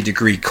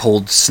 50-degree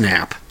cold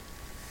snap.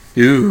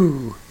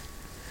 Ooh.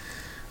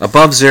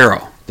 Above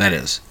zero, that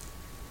is.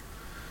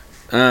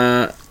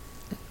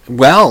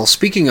 Well,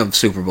 speaking of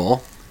Super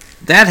Bowl,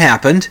 that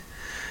happened.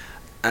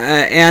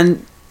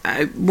 And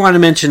I want to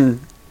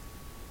mention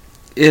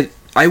it.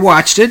 I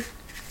watched it,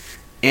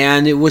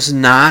 and it was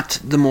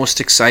not the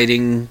most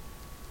exciting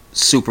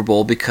Super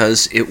Bowl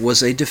because it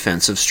was a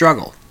defensive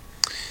struggle.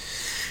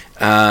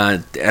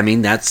 I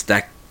mean,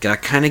 that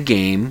kind of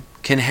game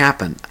can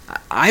happen.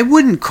 I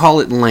wouldn't call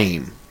it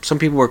lame. Some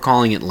people were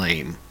calling it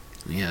lame.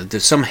 Yeah,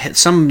 there's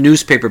some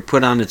newspaper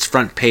put on its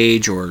front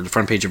page or the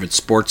front page of its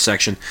sports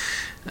section.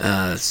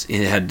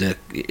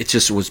 It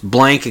just was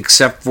blank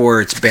except for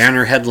its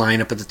banner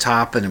headline up at the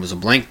top, and it was a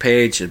blank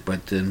page.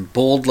 But in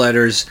bold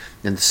letters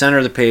in the center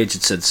of the page,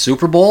 it said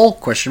Super Bowl ?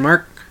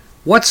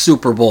 What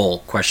Super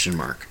Bowl ?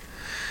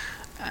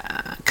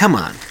 Come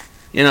on,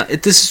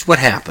 this is what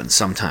happens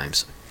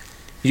sometimes.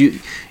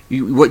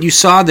 What you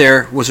saw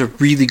there was a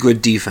really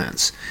good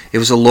defense. It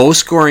was a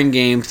low-scoring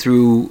game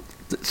through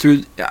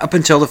up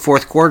until the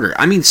fourth quarter.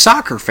 I mean,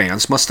 soccer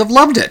fans must have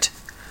loved it.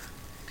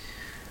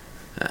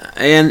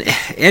 And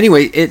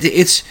anyway,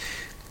 it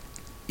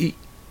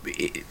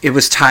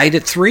was tied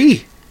at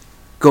 3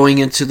 going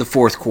into the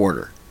fourth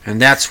quarter, and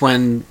that's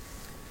when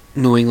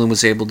New England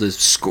was able to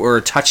score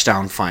a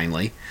touchdown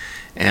finally,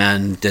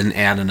 and then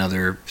add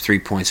another 3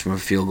 points from a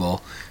field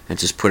goal and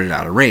just put it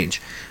out of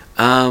range.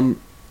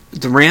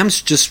 The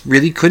Rams just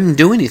really couldn't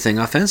do anything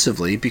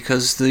offensively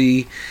because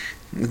the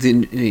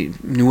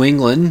New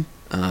England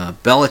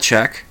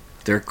Belichick,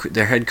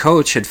 their head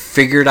coach, had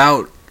figured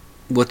out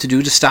what to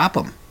do to stop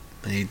them.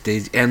 And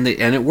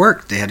it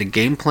worked. They had a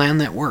game plan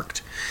that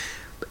worked.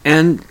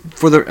 And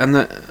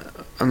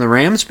on the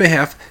Rams'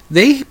 behalf,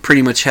 they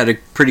pretty much had a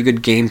pretty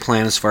good game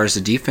plan as far as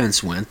the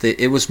defense went.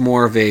 It was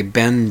more of a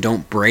bend,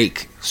 don't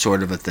break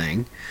sort of a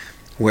thing,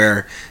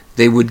 where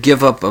they would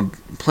give up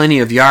plenty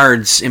of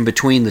yards in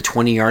between the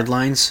 20-yard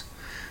lines,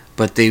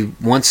 but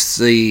once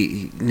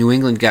the New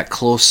England got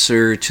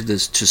closer to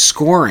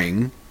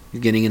scoring,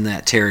 getting in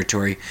that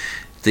territory,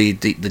 the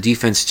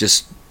defense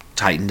just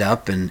tightened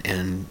up,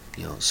 and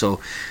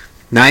so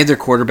neither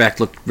quarterback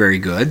looked very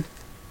good.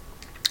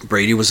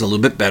 Brady was a little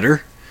bit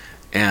better.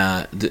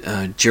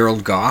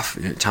 Gerald Goff,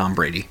 Tom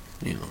Brady,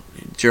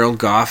 Gerald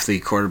Goff, the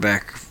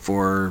quarterback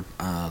for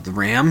the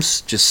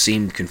Rams, just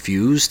seemed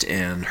confused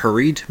and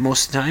hurried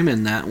most of the time,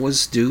 and that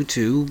was due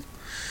to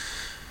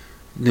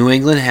New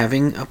England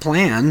having a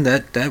plan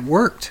that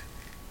worked.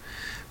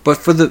 But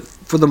for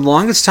the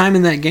longest time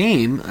in that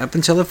game, up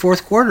until the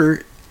fourth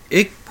quarter,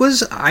 it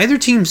was either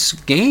team's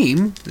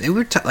game. They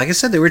were, like I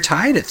said, they were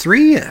tied at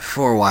 3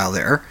 for a while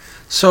there,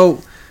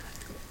 so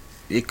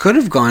it could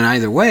have gone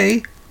either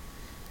way.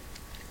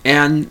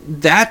 And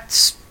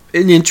that's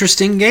an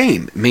interesting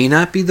game. It may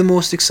not be the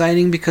most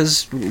exciting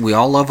because we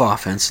all love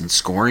offense and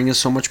scoring is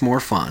so much more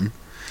fun.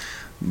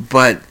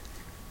 But,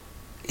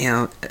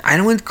 I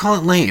don't want to call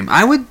it lame.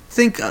 I would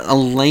think a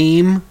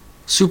lame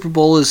Super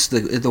Bowl is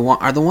the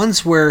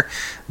ones where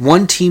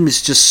one team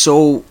is just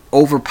so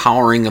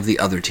overpowering of the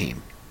other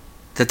team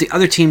that the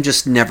other team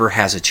just never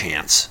has a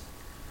chance.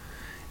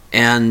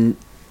 And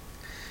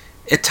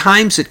at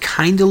times it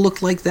kind of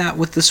looked like that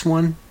with this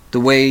one. The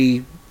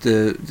way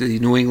the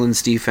New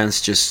England's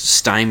defense just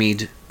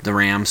stymied the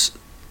Rams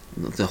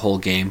the whole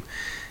game.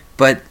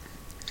 But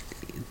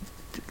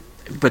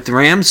the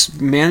Rams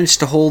managed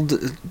to hold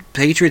the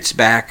Patriots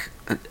back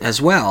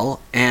as well,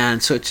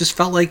 and so it just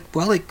felt like,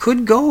 well, it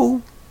could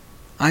go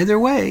either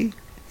way.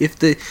 If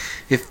the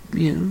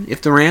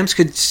Rams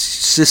could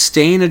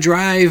sustain a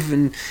drive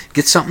and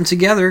get something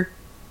together,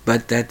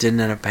 but that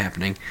didn't end up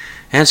happening.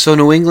 And so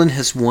New England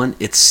has won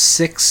its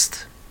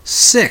sixth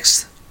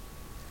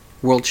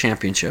World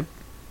Championship.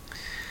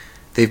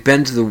 They've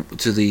been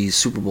to the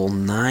Super Bowl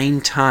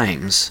 9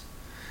 times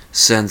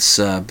since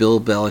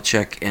Bill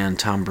Belichick and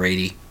Tom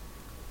Brady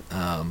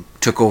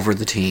took over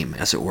the team,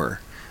 as it were.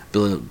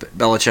 Bill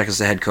Belichick is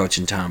the head coach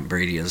and Tom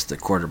Brady is the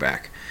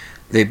quarterback.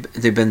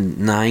 They've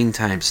been 9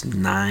 times,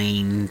 and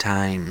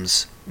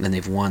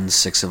they've won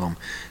 6 of them.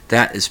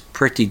 That is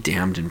pretty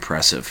damned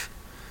impressive.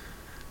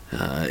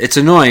 It's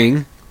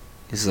annoying.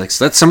 It's like,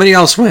 let somebody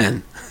else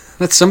win.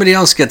 Let somebody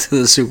else get to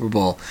the Super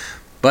Bowl.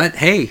 But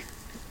hey,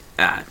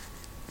 that's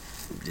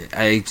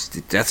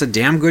a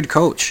damn good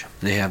coach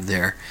they have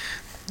there.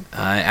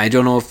 I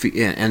don't know if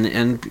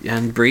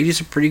and Brady's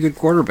a pretty good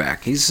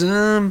quarterback. He's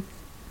not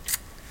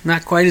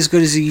quite as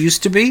good as he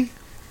used to be,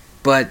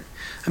 but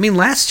I mean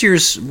last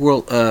year's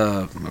World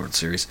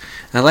Series,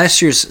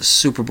 last year's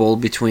Super Bowl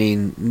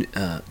between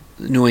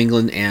New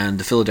England and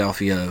the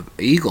Philadelphia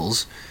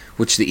Eagles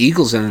which the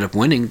Eagles ended up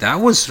winning.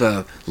 That was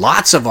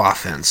lots of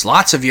offense,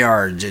 lots of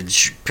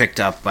yardage picked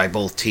up by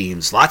both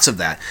teams, lots of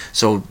that.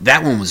 So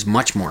that one was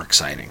much more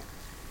exciting.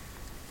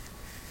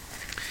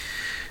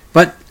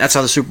 But that's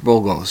how the Super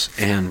Bowl goes.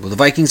 And will the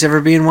Vikings ever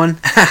be in one?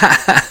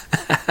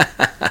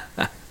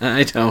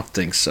 I don't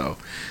think so.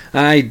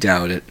 I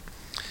doubt it.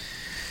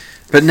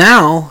 But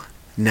now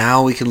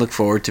we can look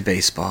forward to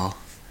baseball.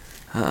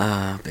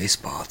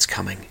 Baseball, it's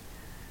coming.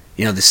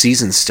 You know, the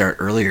seasons start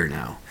earlier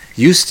now.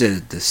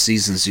 The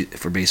seasons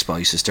for baseball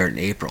used to start in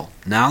April.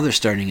 Now they're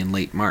starting in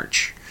late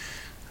March.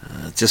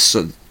 Just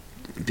so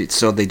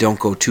they don't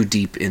go too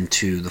deep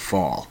into the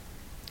fall.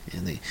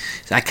 And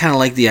I kind of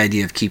like the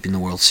idea of keeping the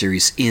World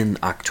Series in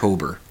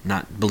October,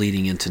 not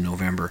bleeding into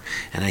November.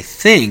 And I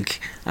think,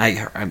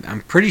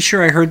 I'm pretty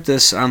sure I heard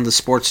this on the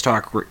Sports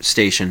Talk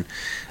station,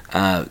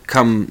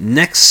 come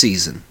next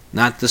season,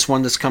 not this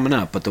one that's coming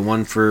up, but the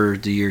one for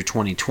the year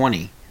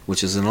 2020,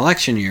 which is an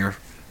election year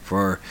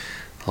for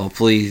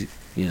hopefully,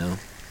 you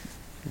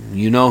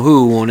know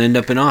who won't end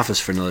up in office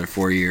for another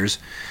 4 years.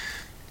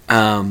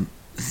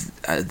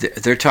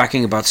 They're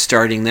talking about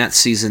starting that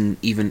season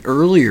even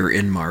earlier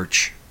in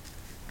March,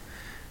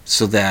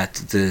 so that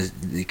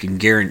they can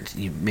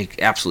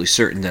make absolutely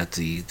certain that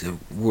the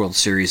World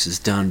Series is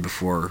done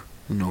before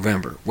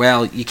November.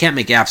 Well, you can't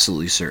make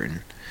absolutely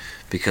certain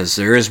because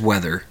there is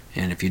weather,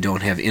 and if you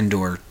don't have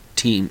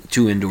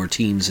two indoor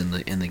teams in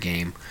the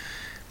game,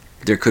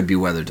 there could be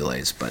weather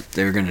delays. But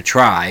they're going to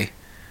try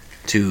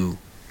to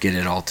get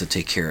it all to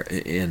take care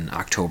in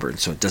October, and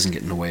so it doesn't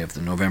get in the way of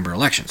the November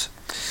elections.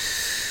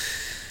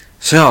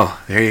 So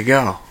there you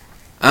go.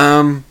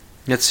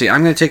 Let's see.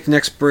 I'm going to take the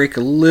next break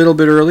a little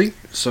bit early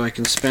so I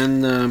can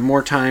spend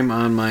more time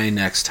on my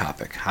next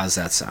topic. How's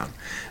that sound?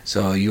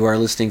 So you are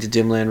listening to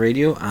Dimland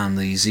Radio on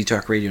the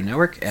ZTalk Radio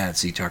Network at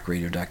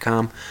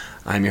ztalkradio.com.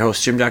 I'm your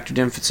host, Jim Dr.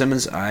 Dim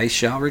Fitzsimmons. I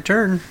shall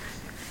return.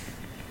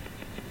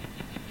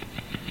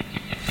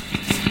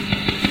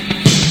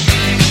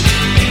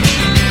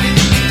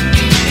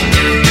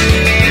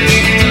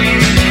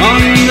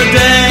 On the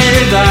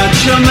day that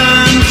your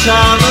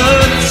mentality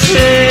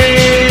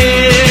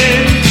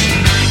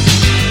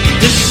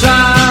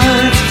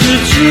decides to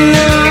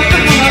try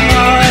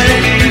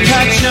and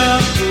catch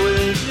up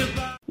with your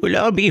body. Well,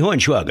 I'll be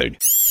hornswoggled.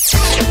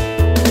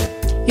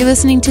 You're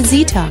listening to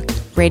Z-Talk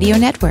Radio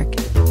Network.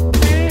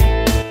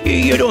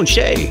 You don't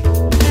say.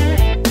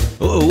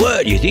 Oh,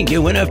 what? You think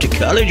you went off to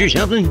college or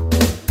something?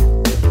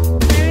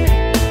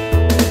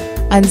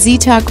 On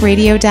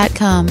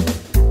ztalkradio.com.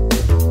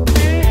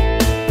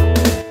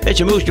 That's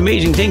the most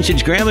amazing thing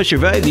since Grandma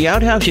survived the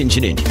outhouse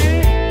incident.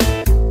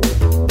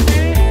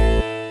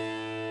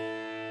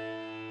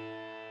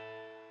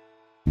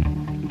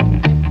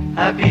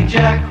 Happy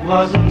Jack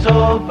wasn't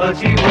old, but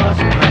he was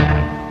a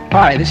man.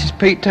 Hi, this is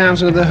Pete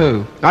Townsend of The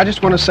Who. I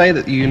just want to say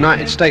that the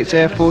United States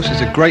Air Force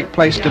is a great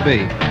place to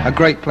be, a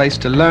great place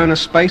to learn a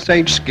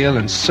space-age skill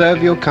and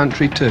serve your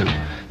country too.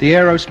 The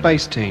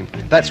Aerospace Team,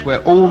 that's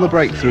where all the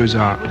breakthroughs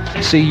are.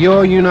 See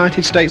your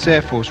United States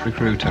Air Force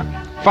recruiter.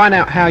 Find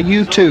out how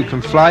you too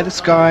can fly the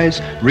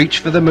skies, reach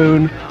for the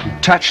moon,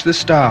 and touch the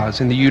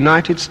stars in the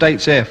United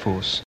States Air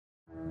Force.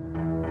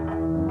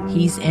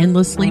 He's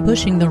endlessly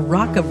pushing the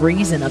rock of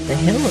reason up the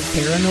hill of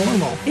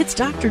paranormal. It's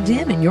Dr.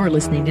 Dim, and you're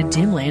listening to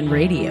Dimland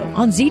Radio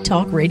on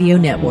Z-Talk Radio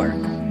Network.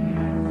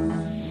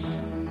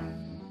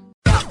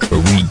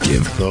 We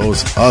give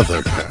those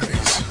other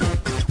guys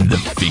the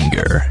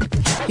finger.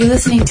 You're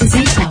listening to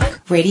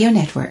Z-Talk Radio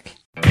Network.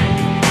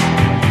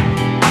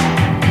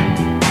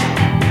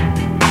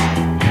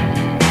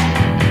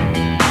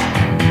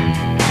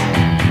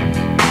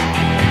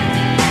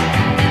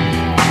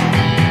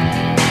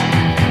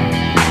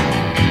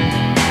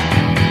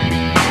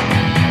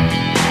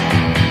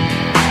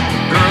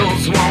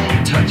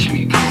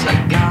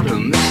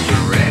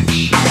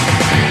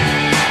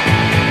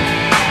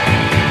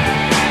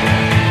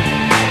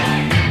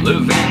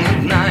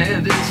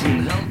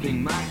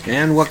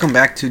 And welcome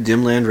back to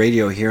Dimland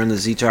Radio here on the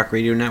Z-Talk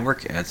Radio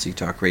Network at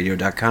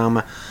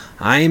ztalkradio.com.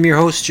 I am your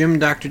host, Jim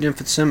Dr. Dim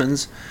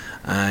Fitzsimmons.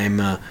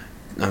 I'm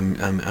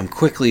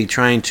quickly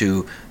trying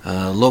to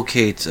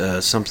locate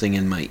something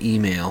in my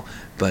email,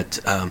 but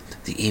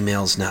the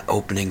email's not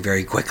opening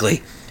very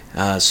quickly.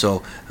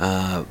 So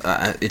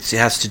it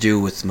has to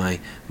do with my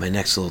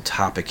next little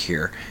topic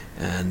here.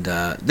 And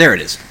there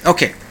it is.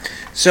 Okay,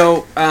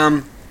 so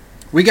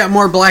we got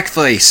more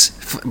blackface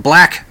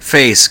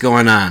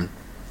going on.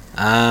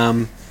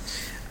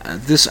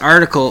 This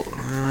article,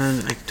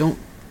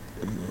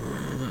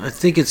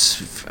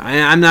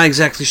 I'm not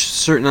exactly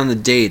certain on the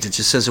date. It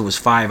just says it was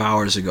 5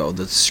 hours ago,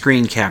 the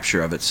screen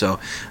capture of it. So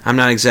I'm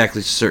not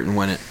exactly certain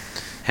when it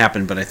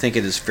happened, but I think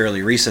it is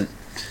fairly recent.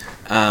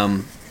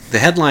 The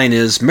headline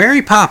is,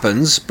 Mary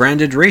Poppins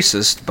branded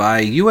racist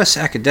by U.S.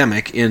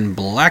 academic in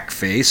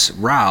blackface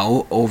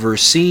row over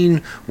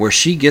scene where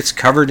she gets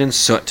covered in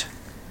soot.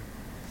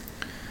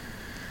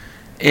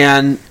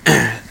 And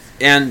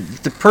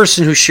the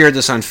person who shared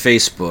this on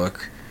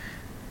Facebook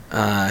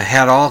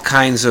had all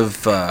kinds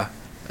of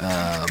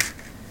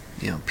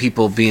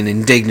people being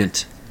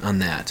indignant on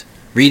that.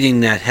 Reading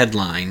that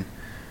headline.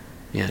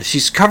 Yeah,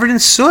 she's covered in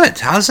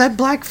soot. How's that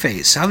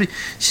blackface?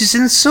 She's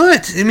in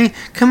soot. I mean,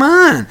 come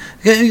on.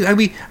 Are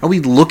we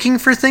looking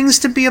for things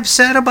to be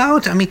upset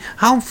about? I mean,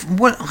 how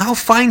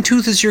fine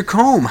tooth is your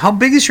comb? How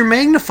big is your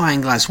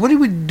magnifying glass? What are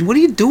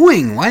you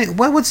doing?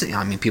 What's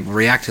I mean, people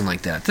reacting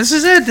like that. This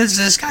is it. This is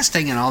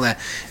disgusting and all that.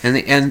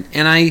 And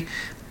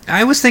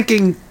I was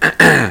thinking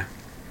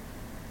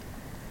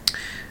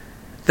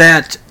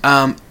that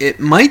it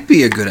might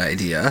be a good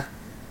idea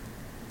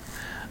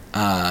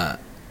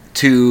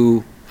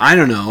to, I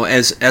don't know,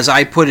 as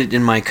I put it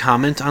in my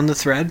comment on the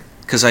thread,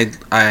 because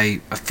I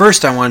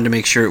first I wanted to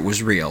make sure it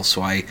was real,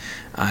 so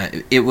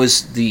it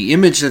was the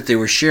image that they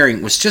were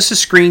sharing was just a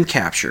screen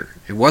capture.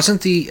 It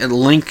wasn't a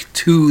link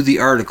to the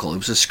article. It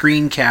was a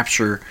screen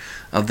capture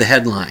of the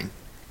headline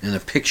and a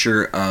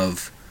picture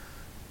of,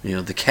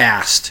 the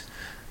cast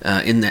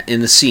in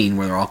the scene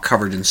where they're all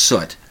covered in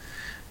soot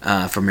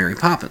from Mary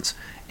Poppins,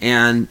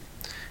 and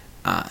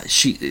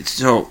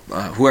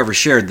whoever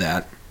shared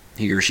that,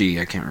 he or she,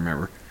 I can't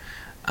remember.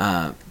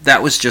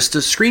 That was just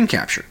a screen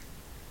capture,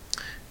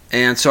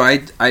 and so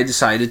I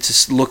decided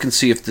to look and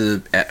see if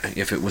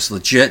it was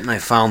legit, and I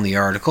found the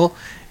article,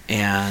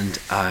 and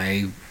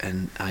I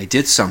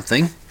did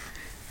something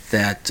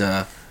that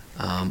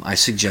I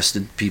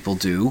suggested people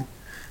do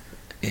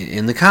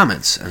in the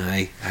comments, and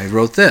I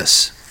wrote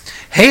this: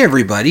 "Hey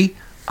everybody,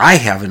 I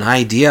have an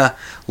idea.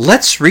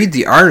 Let's read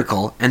the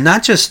article and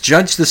not just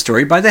judge the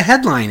story by the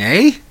headline,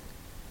 eh?"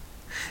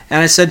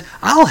 And I said,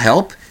 "I'll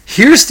help.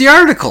 Here's the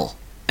article."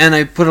 And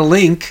I put a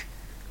link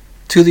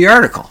to the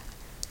article.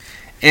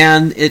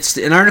 And it's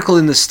an article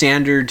in the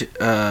Standard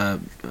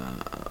on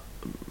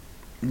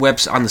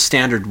the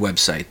Standard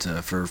website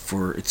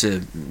for it's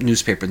a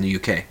newspaper in the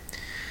UK,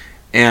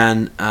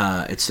 and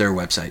it's their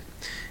website.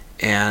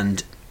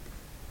 And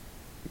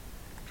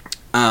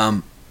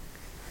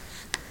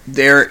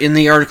they're in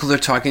the article. They're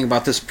talking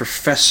about this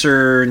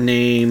professor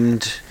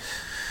named,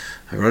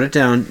 I wrote it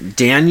down,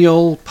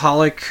 Daniel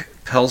Pollock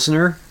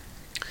Pelsner.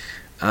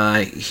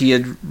 He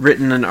had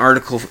written an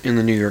article in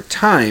the New York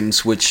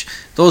Times, which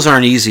those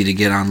aren't easy to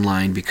get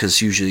online because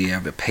usually you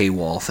have a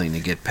paywall thing to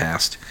get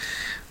past.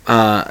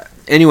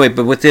 Anyway,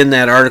 but within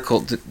that article,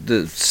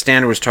 the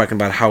Standard was talking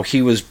about how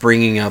he was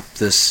bringing up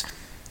this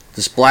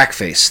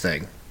blackface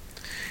thing.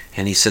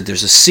 And he said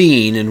there's a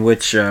scene in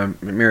which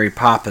Mary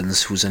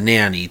Poppins, who's a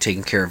nanny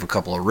taking care of a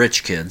couple of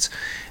rich kids,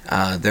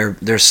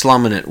 they're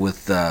slumming it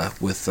with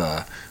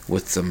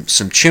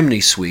some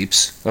chimney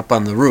sweeps up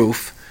on the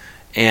roof,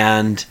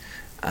 and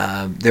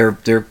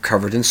they're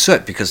covered in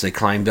soot because they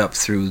climbed up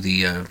through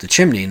the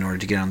chimney in order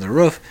to get on the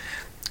roof.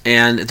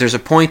 And there's a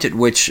point at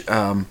which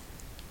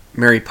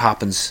Mary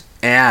Poppins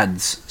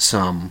adds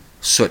some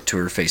soot to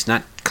her face,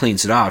 not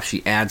cleans it off.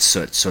 She adds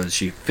soot so that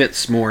she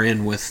fits more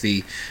in with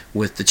the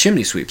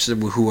chimney sweeps,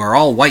 who are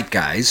all white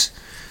guys.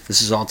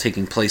 This is all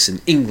taking place in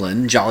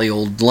England, jolly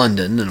old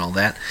London, and all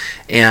that.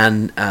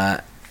 And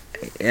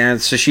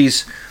so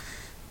she's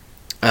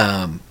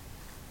trying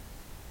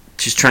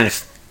to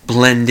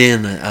blend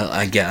in,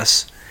 I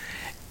guess.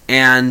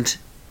 And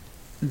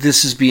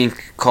this is being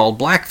called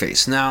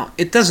blackface. Now,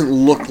 it doesn't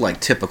look like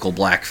typical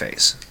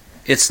blackface.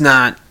 It's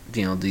not,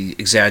 the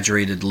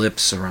exaggerated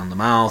lips around the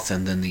mouth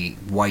and then the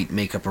white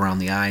makeup around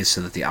the eyes so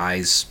that the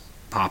eyes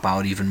pop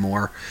out even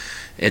more.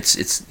 It's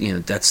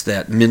that's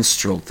that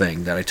minstrel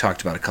thing that I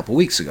talked about a couple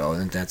weeks ago,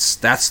 and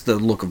that's the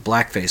look of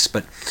blackface.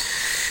 But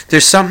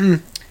there's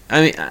something.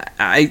 I mean,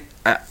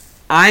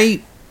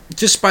 I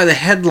just by the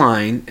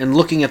headline and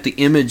looking at the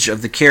image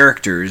of the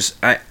characters,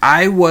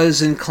 I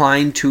was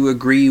inclined to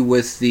agree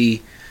with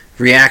the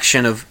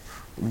reaction of,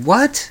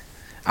 what?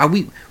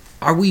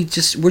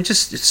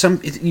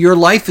 Your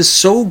life is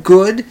so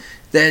good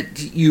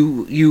that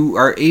you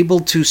are able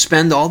to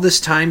spend all this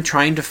time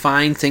trying to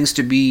find things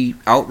to be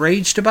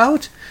outraged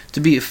about, to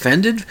be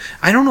offended.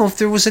 I don't know if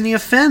there was any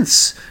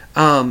offense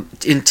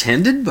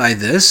intended by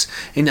this,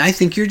 and I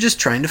think you're just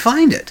trying to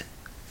find it.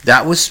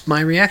 That was my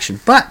reaction.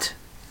 But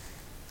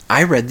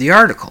I read the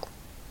article.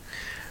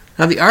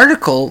 Now, the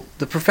article,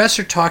 the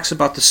professor talks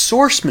about the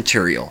source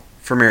material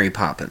for Mary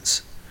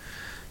Poppins.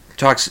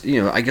 Talks,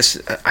 I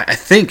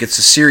think it's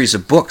a series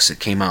of books that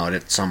came out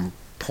at some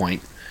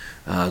point.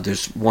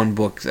 There's one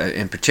book that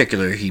in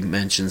particular he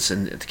mentions,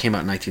 and it came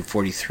out in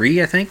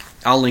 1943, I think.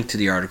 I'll link to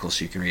the article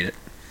so you can read it.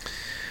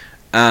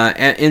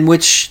 In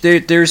which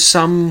there's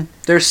some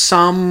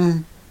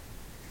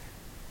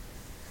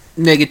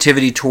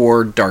negativity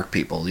toward dark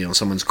people.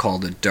 Someone's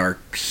called a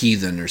dark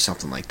heathen or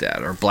something like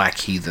that, or black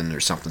heathen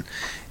or something.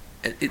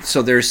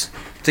 So there's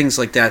things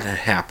like that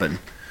happen,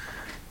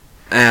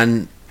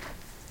 and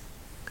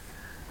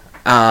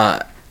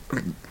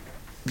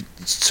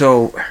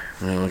so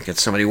I'll get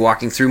somebody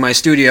walking through my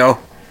studio.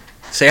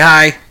 Say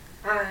hi.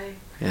 Hi.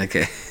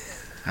 Okay.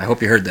 I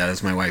hope you heard that.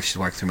 It's my wife. She's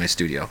walking through my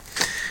studio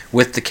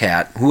with the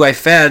cat, who I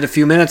fed a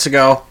few minutes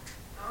ago.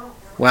 Oh.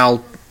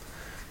 Well,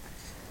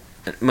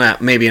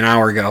 maybe an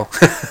hour ago.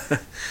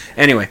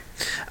 Anyway,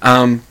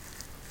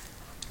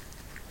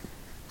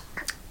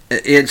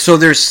 so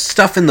there's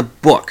stuff in the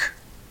book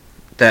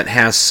that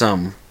has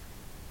some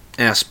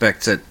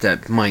aspects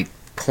that might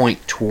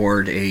point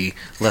toward a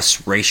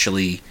less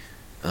racially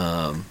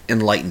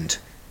enlightened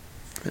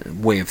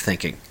way of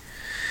thinking.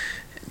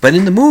 But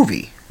in the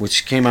movie,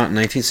 which came out in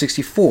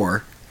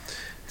 1964,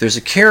 there's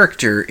a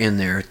character in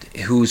there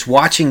who's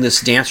watching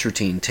this dance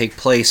routine take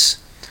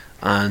place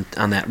on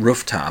that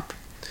rooftop,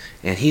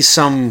 and he's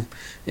some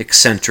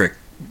eccentric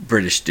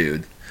British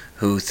dude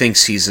who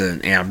thinks he's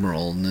an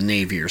admiral in the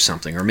Navy or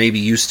something, or maybe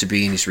used to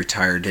be and he's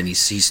retired, and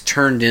he's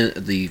turned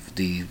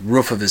the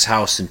roof of his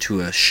house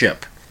into a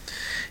ship.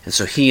 And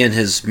so he and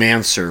his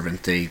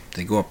manservant, they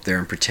go up there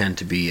and pretend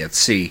to be at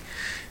sea,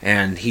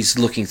 and he's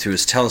looking through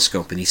his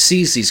telescope, and he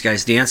sees these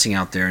guys dancing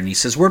out there, and he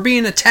says, "We're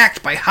being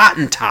attacked by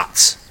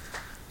Hottentots."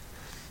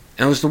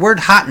 And it was the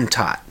word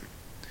Hottentot.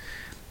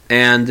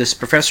 And this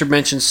professor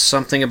mentions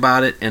something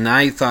about it, and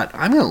I thought,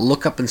 I'm going to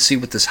look up and see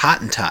what this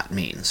Hottentot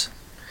means.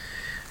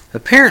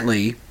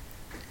 Apparently,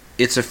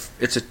 it's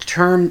a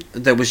term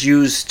that was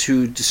used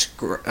to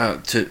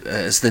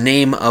as the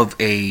name of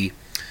a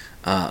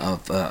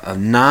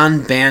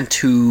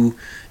non-Bantu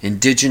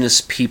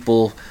indigenous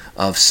people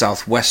of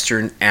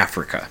southwestern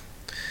Africa.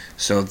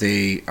 So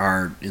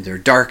they're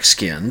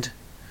dark-skinned,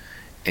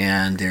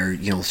 and they're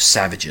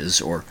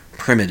savages or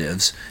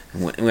primitives,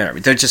 whatever.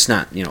 They're just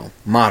not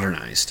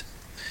modernized,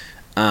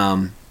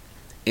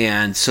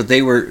 and so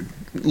they were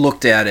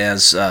looked at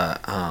as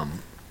well.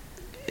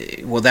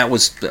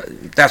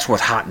 That's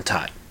what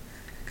Hottentot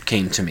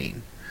came to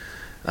mean,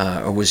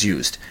 or was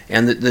used.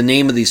 And the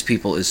name of these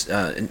people is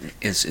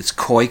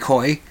Khoi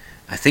Khoi.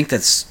 I think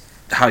that's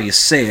how you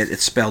say it.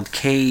 It's spelled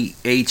Khoi,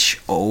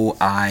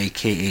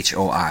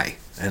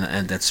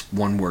 and that's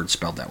one word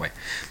spelled that way.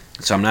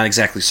 So I'm not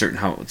exactly certain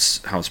how it's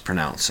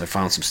pronounced. I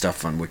found some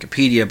stuff on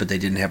Wikipedia, but they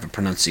didn't have a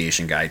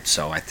pronunciation guide,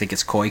 so I think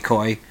it's Khoi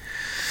Khoi.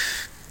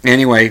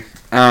 Anyway,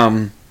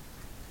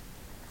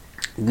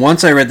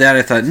 once I read that,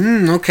 I thought,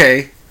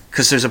 okay,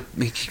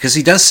 because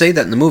he does say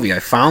that in the movie. I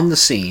found the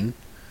scene.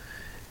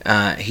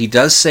 He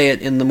does say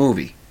it in the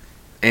movie,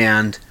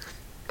 and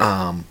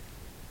so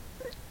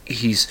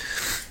you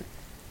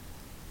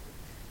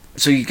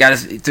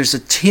there's a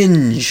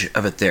tinge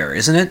of it there,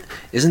 isn't it?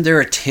 Isn't there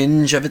a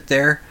tinge of it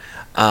there?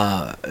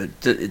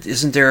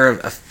 Isn't there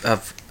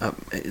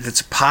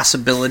that's a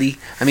possibility?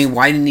 I mean,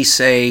 why didn't he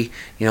say,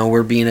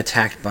 we're being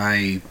attacked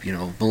by,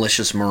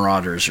 malicious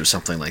marauders or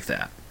something like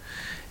that?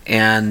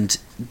 And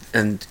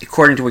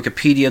according to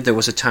Wikipedia, there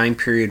was a time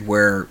period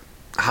where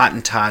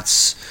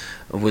Hottentots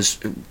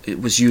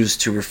was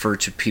used to refer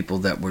to people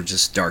that were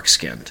just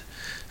dark-skinned.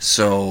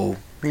 So,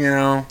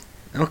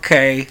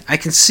 okay, I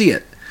can see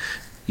it.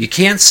 You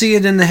can't see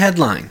it in the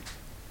headline.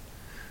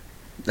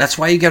 That's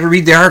why you got to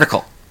read the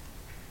article.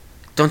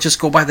 Don't just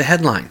go by the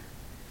headline.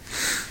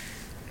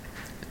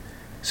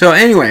 So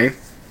anyway,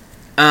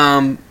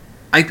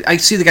 I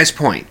see the guy's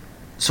point.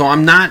 So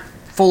I'm not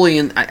fully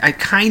in. I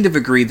kind of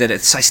agree that I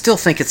still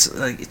think it's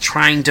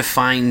trying to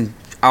find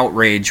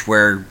outrage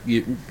where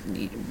you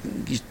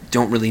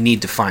don't really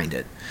need to find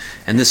it.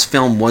 And this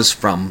film was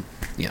from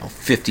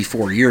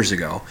 54 years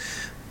ago.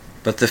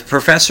 But the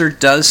professor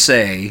does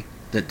say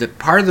that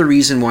part of the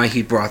reason why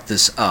he brought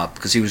this up,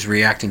 because he was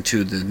reacting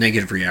to the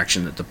negative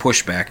reaction, the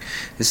pushback,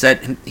 is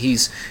that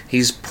he's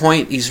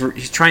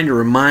trying to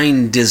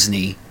remind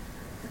Disney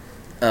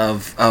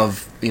of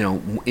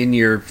in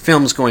your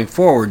films going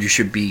forward, you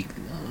should be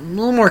a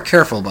little more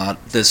careful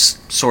about this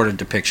sort of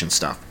depiction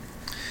stuff.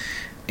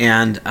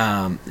 And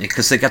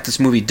because they got this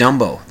movie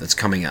Dumbo that's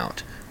coming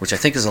out, which I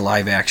think is a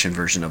live action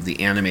version of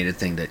the animated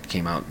thing that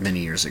came out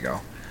many years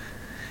ago.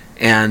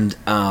 And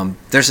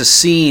there's a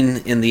scene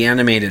in the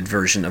animated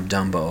version of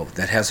Dumbo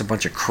that has a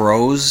bunch of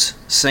crows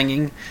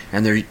singing,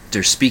 and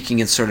they're speaking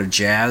in sort of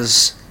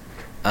jazz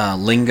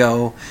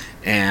lingo,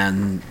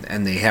 and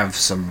they have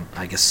some,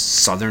 I guess,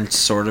 southern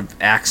sort of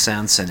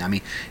accents, and I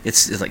mean,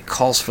 it's like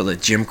calls for the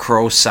Jim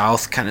Crow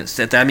South kind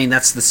of. I mean,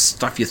 that's the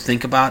stuff you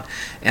think about.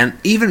 And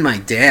even my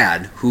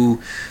dad,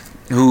 who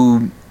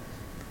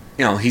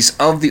he's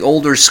of the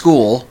older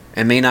school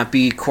and may not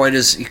be quite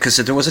as, because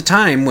there was a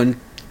time when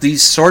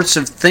these sorts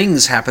of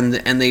things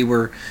happened, and they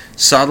were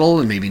subtle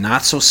and maybe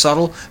not so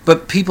subtle,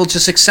 but people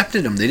just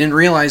accepted them. They didn't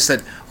realize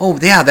that, oh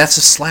yeah, that's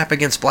a slap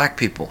against black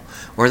people,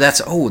 or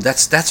that's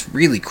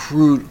really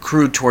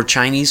crude toward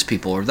Chinese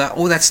people, or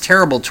that's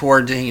terrible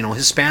toward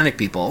Hispanic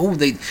people. Oh,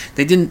 they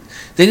didn't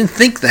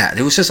think that.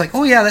 It was just like,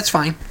 oh yeah, that's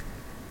fine.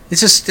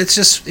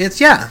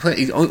 It's yeah.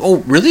 Oh,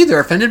 really? They're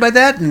offended by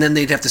that? And then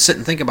they'd have to sit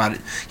and think about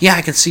it. Yeah,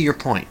 I can see your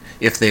point,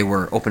 if they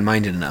were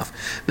open-minded enough.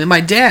 But my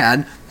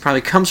dad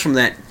probably comes from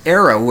that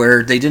era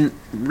where they didn't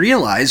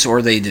realize,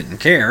 or they didn't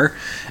care.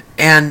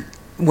 And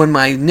when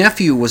my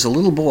nephew was a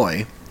little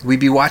boy, we'd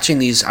be watching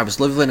these. I was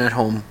living at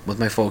home with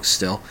my folks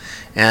still,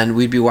 and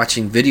we'd be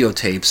watching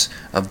videotapes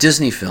of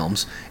Disney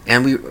films,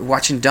 and we were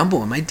watching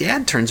Dumbo, and my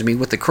dad turned to me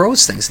with the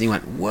crows things, and he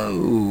went,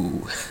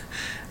 "Whoa,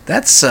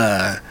 that's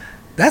not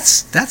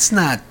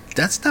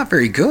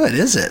very good,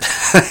 is it?"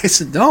 I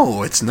said,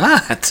 "No, it's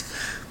not.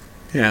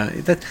 Yeah,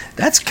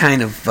 that's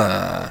kind of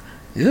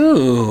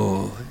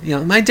Ooh. You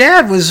know, my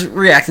dad was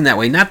reacting that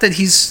way. Not that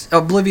he's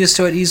oblivious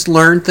to it. He's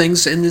learned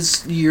things in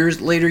his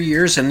later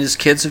years, and his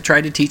kids have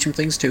tried to teach him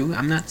things too.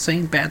 I'm not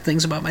saying bad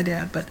things about my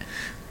dad, but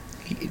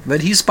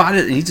he spotted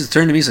it, and he just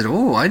turned to me and said,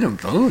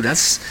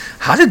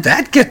 how did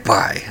that get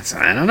by? I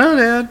said, I don't know,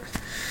 Dad.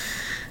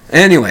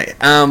 Anyway,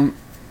 and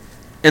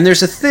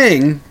there's a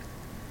thing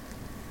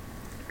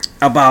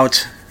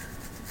about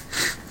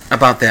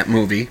that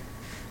movie.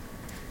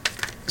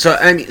 So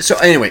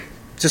anyway,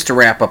 just to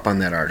wrap up on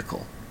that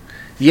article.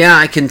 Yeah,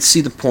 I can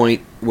see the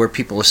point where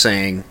people are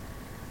saying,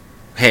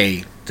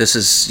 hey, this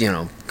is,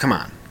 come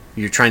on.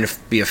 You're trying to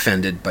be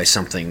offended by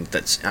something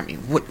that's,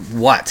 what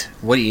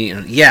are you,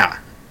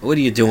 what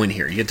are you doing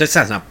here? That's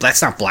not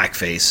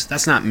blackface.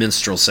 That's not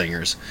minstrel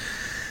singers.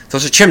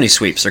 Those are chimney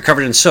sweeps. They're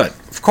covered in soot.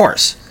 Of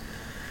course.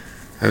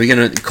 Are we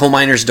going to, Coal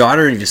Miner's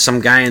Daughter, and some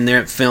guy in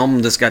there film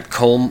that's got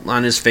coal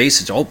on his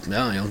face? It's,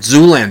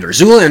 Zoolander.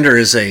 Zoolander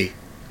is a,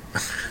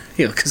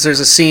 because there's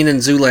a scene in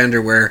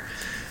Zoolander where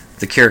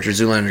the character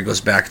Zoolander goes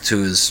back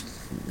to his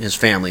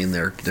family, and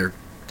they're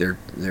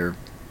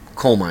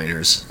coal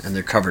miners, and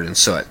they're covered in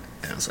soot.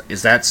 And I was like,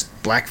 is that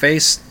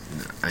blackface?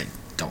 I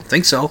don't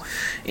think so.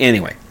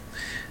 Anyway,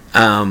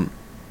 but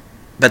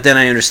then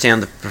I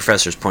understand the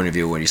professor's point of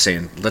view. What he's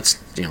saying,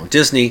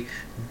 Disney,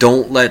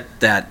 don't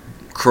let that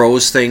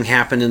crows thing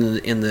happen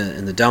in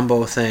the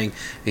Dumbo thing.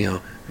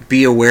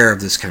 Be aware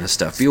of this kind of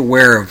stuff. Be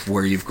aware of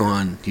where you've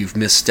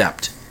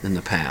misstepped in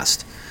the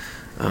past,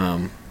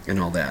 and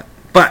all that.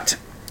 But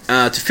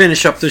to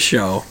finish up the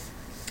show,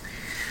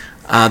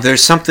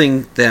 there's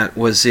something that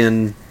was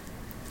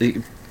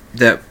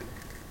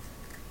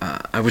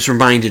I was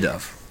reminded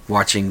of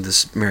watching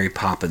this Mary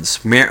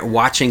Poppins,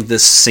 watching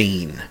this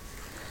scene.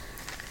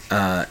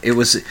 It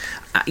was,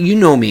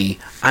 me,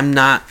 I'm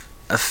not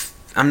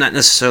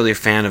necessarily a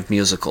fan of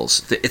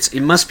musicals.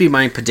 It must be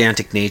my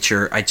pedantic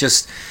nature.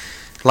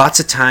 Lots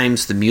of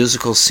times the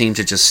musicals seem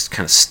to just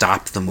kind of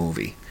stop the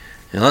movie.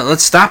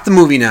 Let's stop the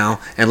movie now,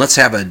 and let's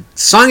have a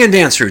song and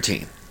dance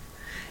routine.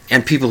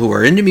 And people who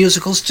are into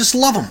musicals just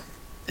love them.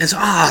 It's,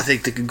 they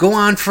could go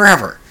on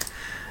forever.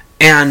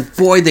 And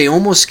boy, they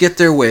almost get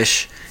their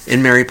wish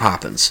in Mary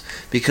Poppins,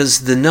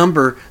 because the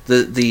number,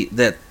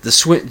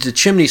 the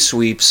chimney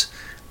sweeps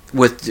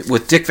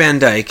with Dick Van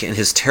Dyke and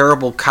his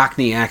terrible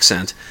Cockney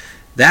accent,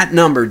 that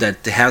number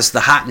that has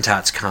the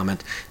Hottentots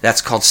comment,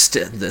 that's called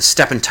the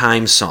Step in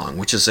Time song,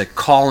 which is a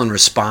call and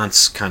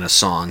response kind of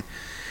song.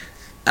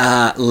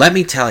 Let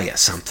me tell you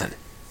something.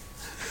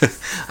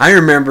 I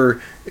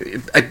remember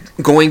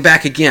going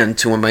back again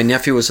to when my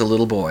nephew was a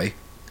little boy,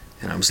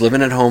 and I was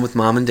living at home with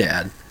Mom and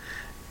Dad,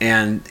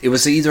 and it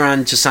was either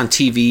on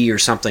TV or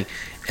something,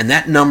 and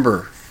that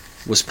number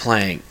was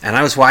playing, and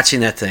I was watching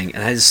that thing,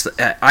 and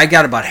I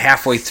got about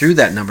halfway through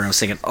that number, and I was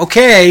thinking,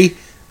 okay,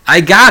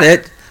 I got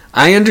it,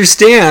 I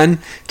understand,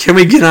 can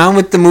we get on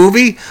with the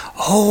movie?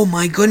 Oh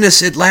my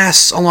goodness, it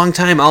lasts a long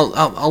time.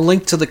 I'll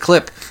link to the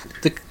clip.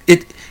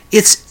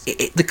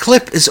 The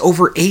clip is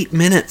over 8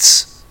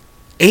 minutes.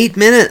 8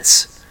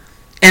 minutes,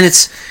 and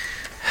it's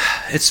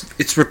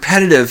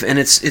repetitive, and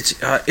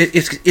it's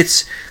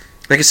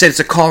like I said, it's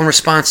a call and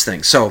response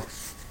thing. So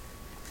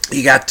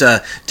you got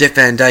Dick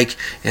Van Dyke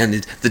and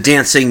the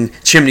dancing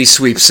chimney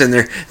sweeps, and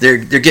they're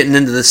getting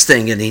into this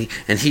thing, and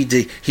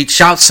he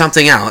shouts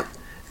something out.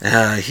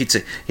 He'd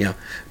say,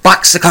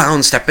 box the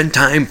clown, step in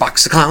time,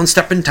 box the clown,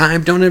 step in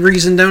time, don't have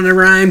reason, don't have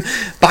rhyme,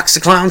 box the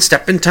clown,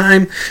 step in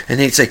time, and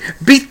he'd say,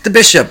 beat the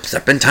bishop,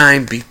 step in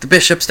time, beat the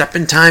bishop, step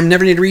in time,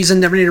 never need a reason,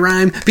 never need a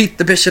rhyme, beat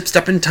the bishop,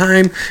 step in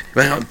time,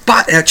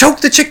 choke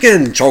the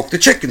chicken,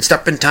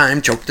 step in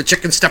time, choke the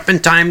chicken, step in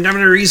time, never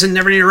need a reason,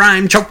 never need a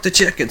rhyme, choke the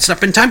chicken,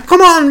 step in time, come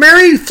on,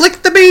 Mary,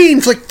 flick the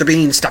bean,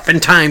 step in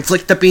time,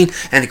 flick the bean,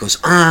 and it goes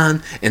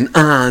on, and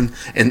on,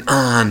 and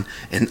on,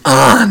 and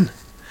on.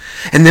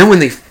 And then when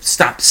they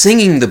stop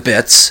singing the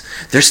bits,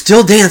 they're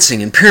still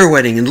dancing and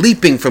pirouetting and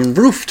leaping from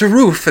roof to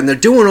roof, and they're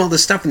doing all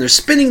this stuff, and they're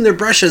spinning their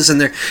brushes,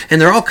 and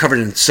they're all covered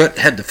in soot,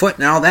 head to foot,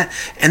 and all that.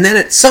 And then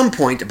at some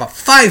point, about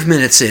 5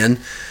 minutes in,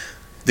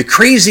 the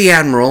crazy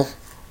admiral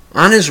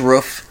on his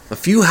roof, a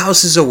few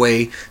houses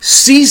away,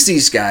 sees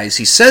these guys.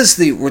 He says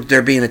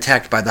they're being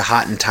attacked by the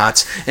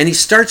Hottentots, and he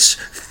starts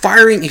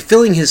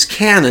filling his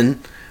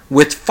cannon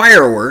with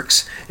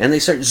fireworks, and they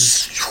start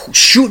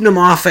shooting them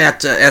off at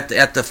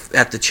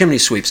the chimney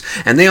sweeps,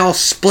 and they all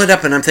split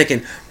up. And I'm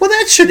thinking, well,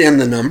 that should end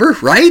the number,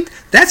 right?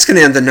 That's going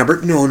to end the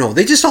number. No,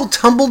 they just all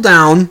tumble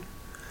down.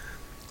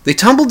 They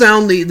tumble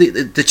down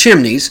the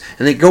chimneys,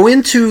 and they go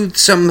into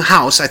some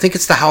house. I think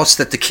it's the house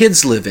that the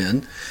kids live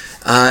in.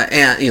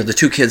 And the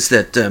two kids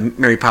that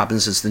Mary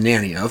Poppins is the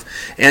nanny of,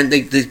 and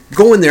they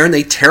go in there and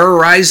they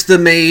terrorize the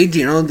maid.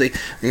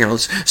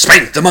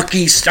 Spank the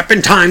monkey, step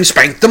in time.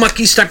 Spank the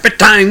monkey, step in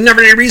time.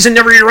 Never any reason,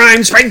 never any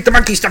rhyme. Spank the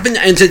monkey, step in.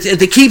 And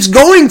it keeps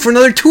going for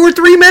another 2 or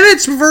 3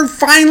 minutes before it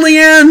finally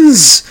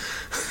ends.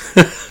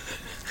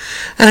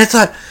 And I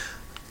thought,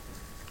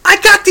 I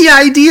got the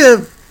idea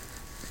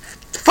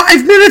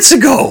 5 minutes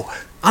ago.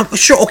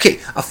 Sure, okay,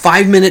 a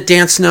 5-minute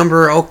dance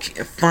number,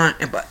 okay, fine,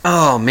 but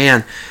oh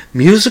man,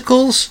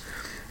 musicals,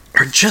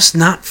 are just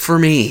not for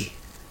me.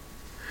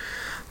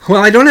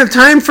 Well, I don't have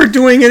time for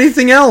doing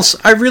anything else.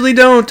 I really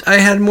don't. I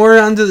had more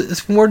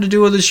to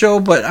do with the show,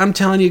 but I'm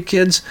telling you,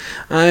 kids,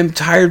 I'm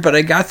tired, but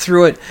I got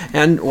through it.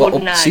 And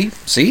see,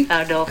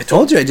 I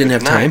told you I didn't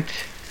have time.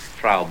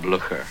 Frau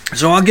Blucher.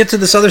 So I'll get to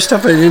this other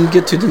stuff I didn't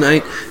get to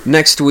tonight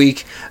next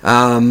week.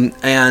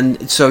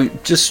 And so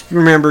just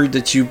remember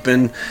that you've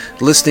been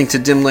listening to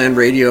Dimland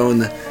Radio and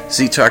the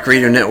Z-Talk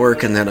Radio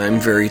Network, and that I'm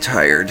very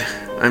tired.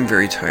 I'm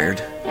very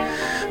tired.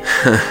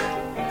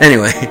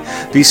 Anyway,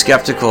 be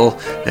skeptical.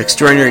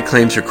 Extraordinary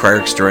claims require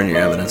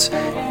extraordinary evidence.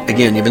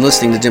 Again, you've been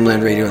listening to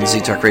Dimland Radio and the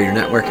Z-Talk Radio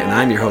Network, and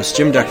I'm your host,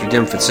 Jim Dr.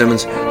 Dim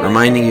Fitzsimmons,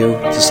 reminding you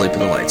to sleep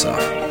with the lights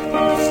off.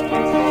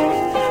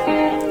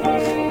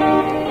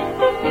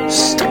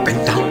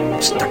 Stepping down,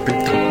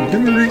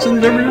 every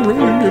reason, every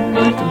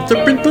rhyme,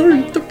 stepping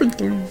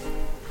down.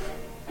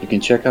 You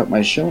can check out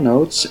my show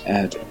notes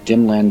at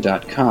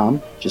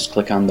dimland.com. Just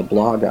click on the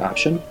blog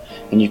option.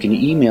 And you can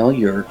email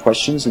your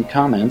questions and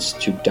comments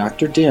to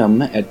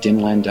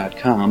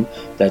drdim@dimland.com.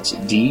 That's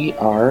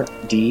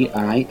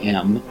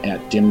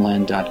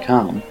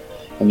drdim@dimland.com.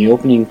 And the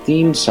opening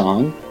theme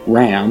song,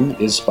 Ram,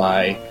 is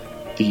by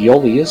the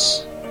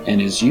Aeolus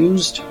and is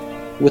used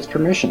with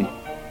permission.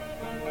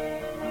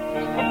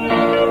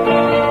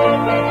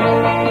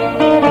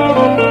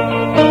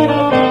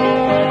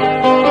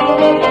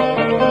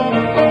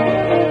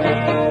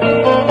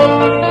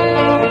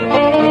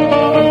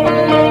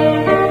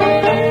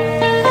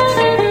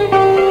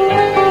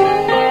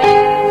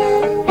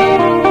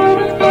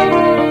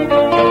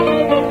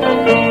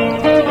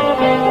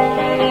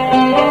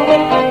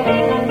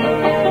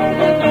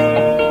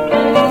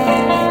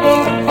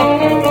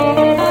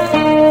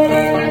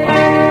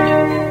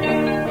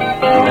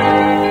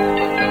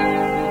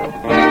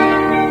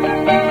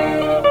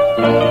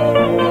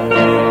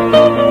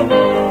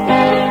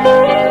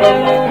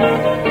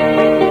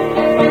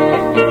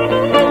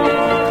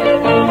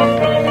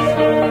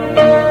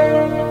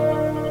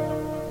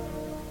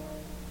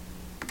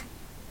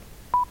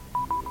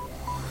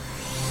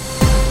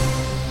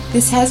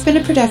 This has been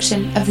a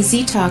production of the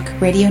Z-Talk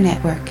Radio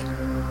Network.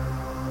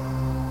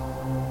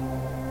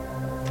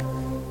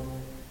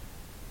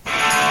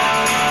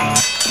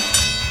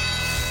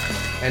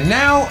 And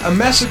now, a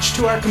message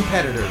to our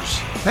competitors.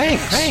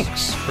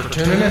 Thanks for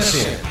tuning us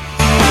in.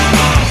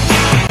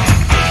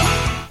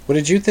 What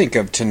did you think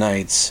of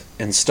tonight's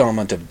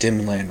installment of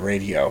Dimland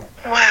Radio?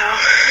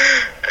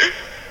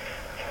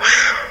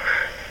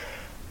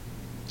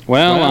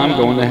 Well, I'm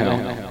going to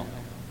hell.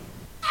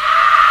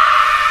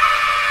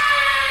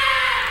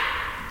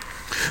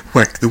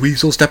 Whack the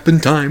weasel, step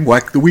in time.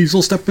 Whack the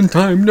weasel, step in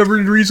time. Never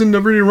any reason,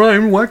 never any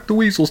rhyme. Whack the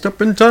weasel,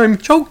 step in time.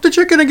 Choke the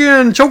chicken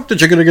again. Choke the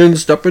chicken again.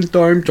 Step in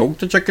time. Choke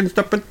the chicken,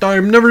 step in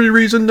time. Never any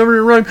reason, never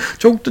any rhyme.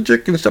 Choke the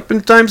chicken, step in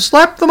time.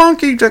 Slap the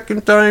monkey, check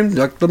in time.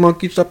 Duck the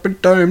monkey, step in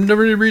time.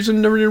 Never any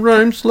reason, never any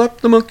rhyme.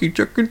 Slap the monkey,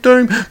 check in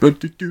time.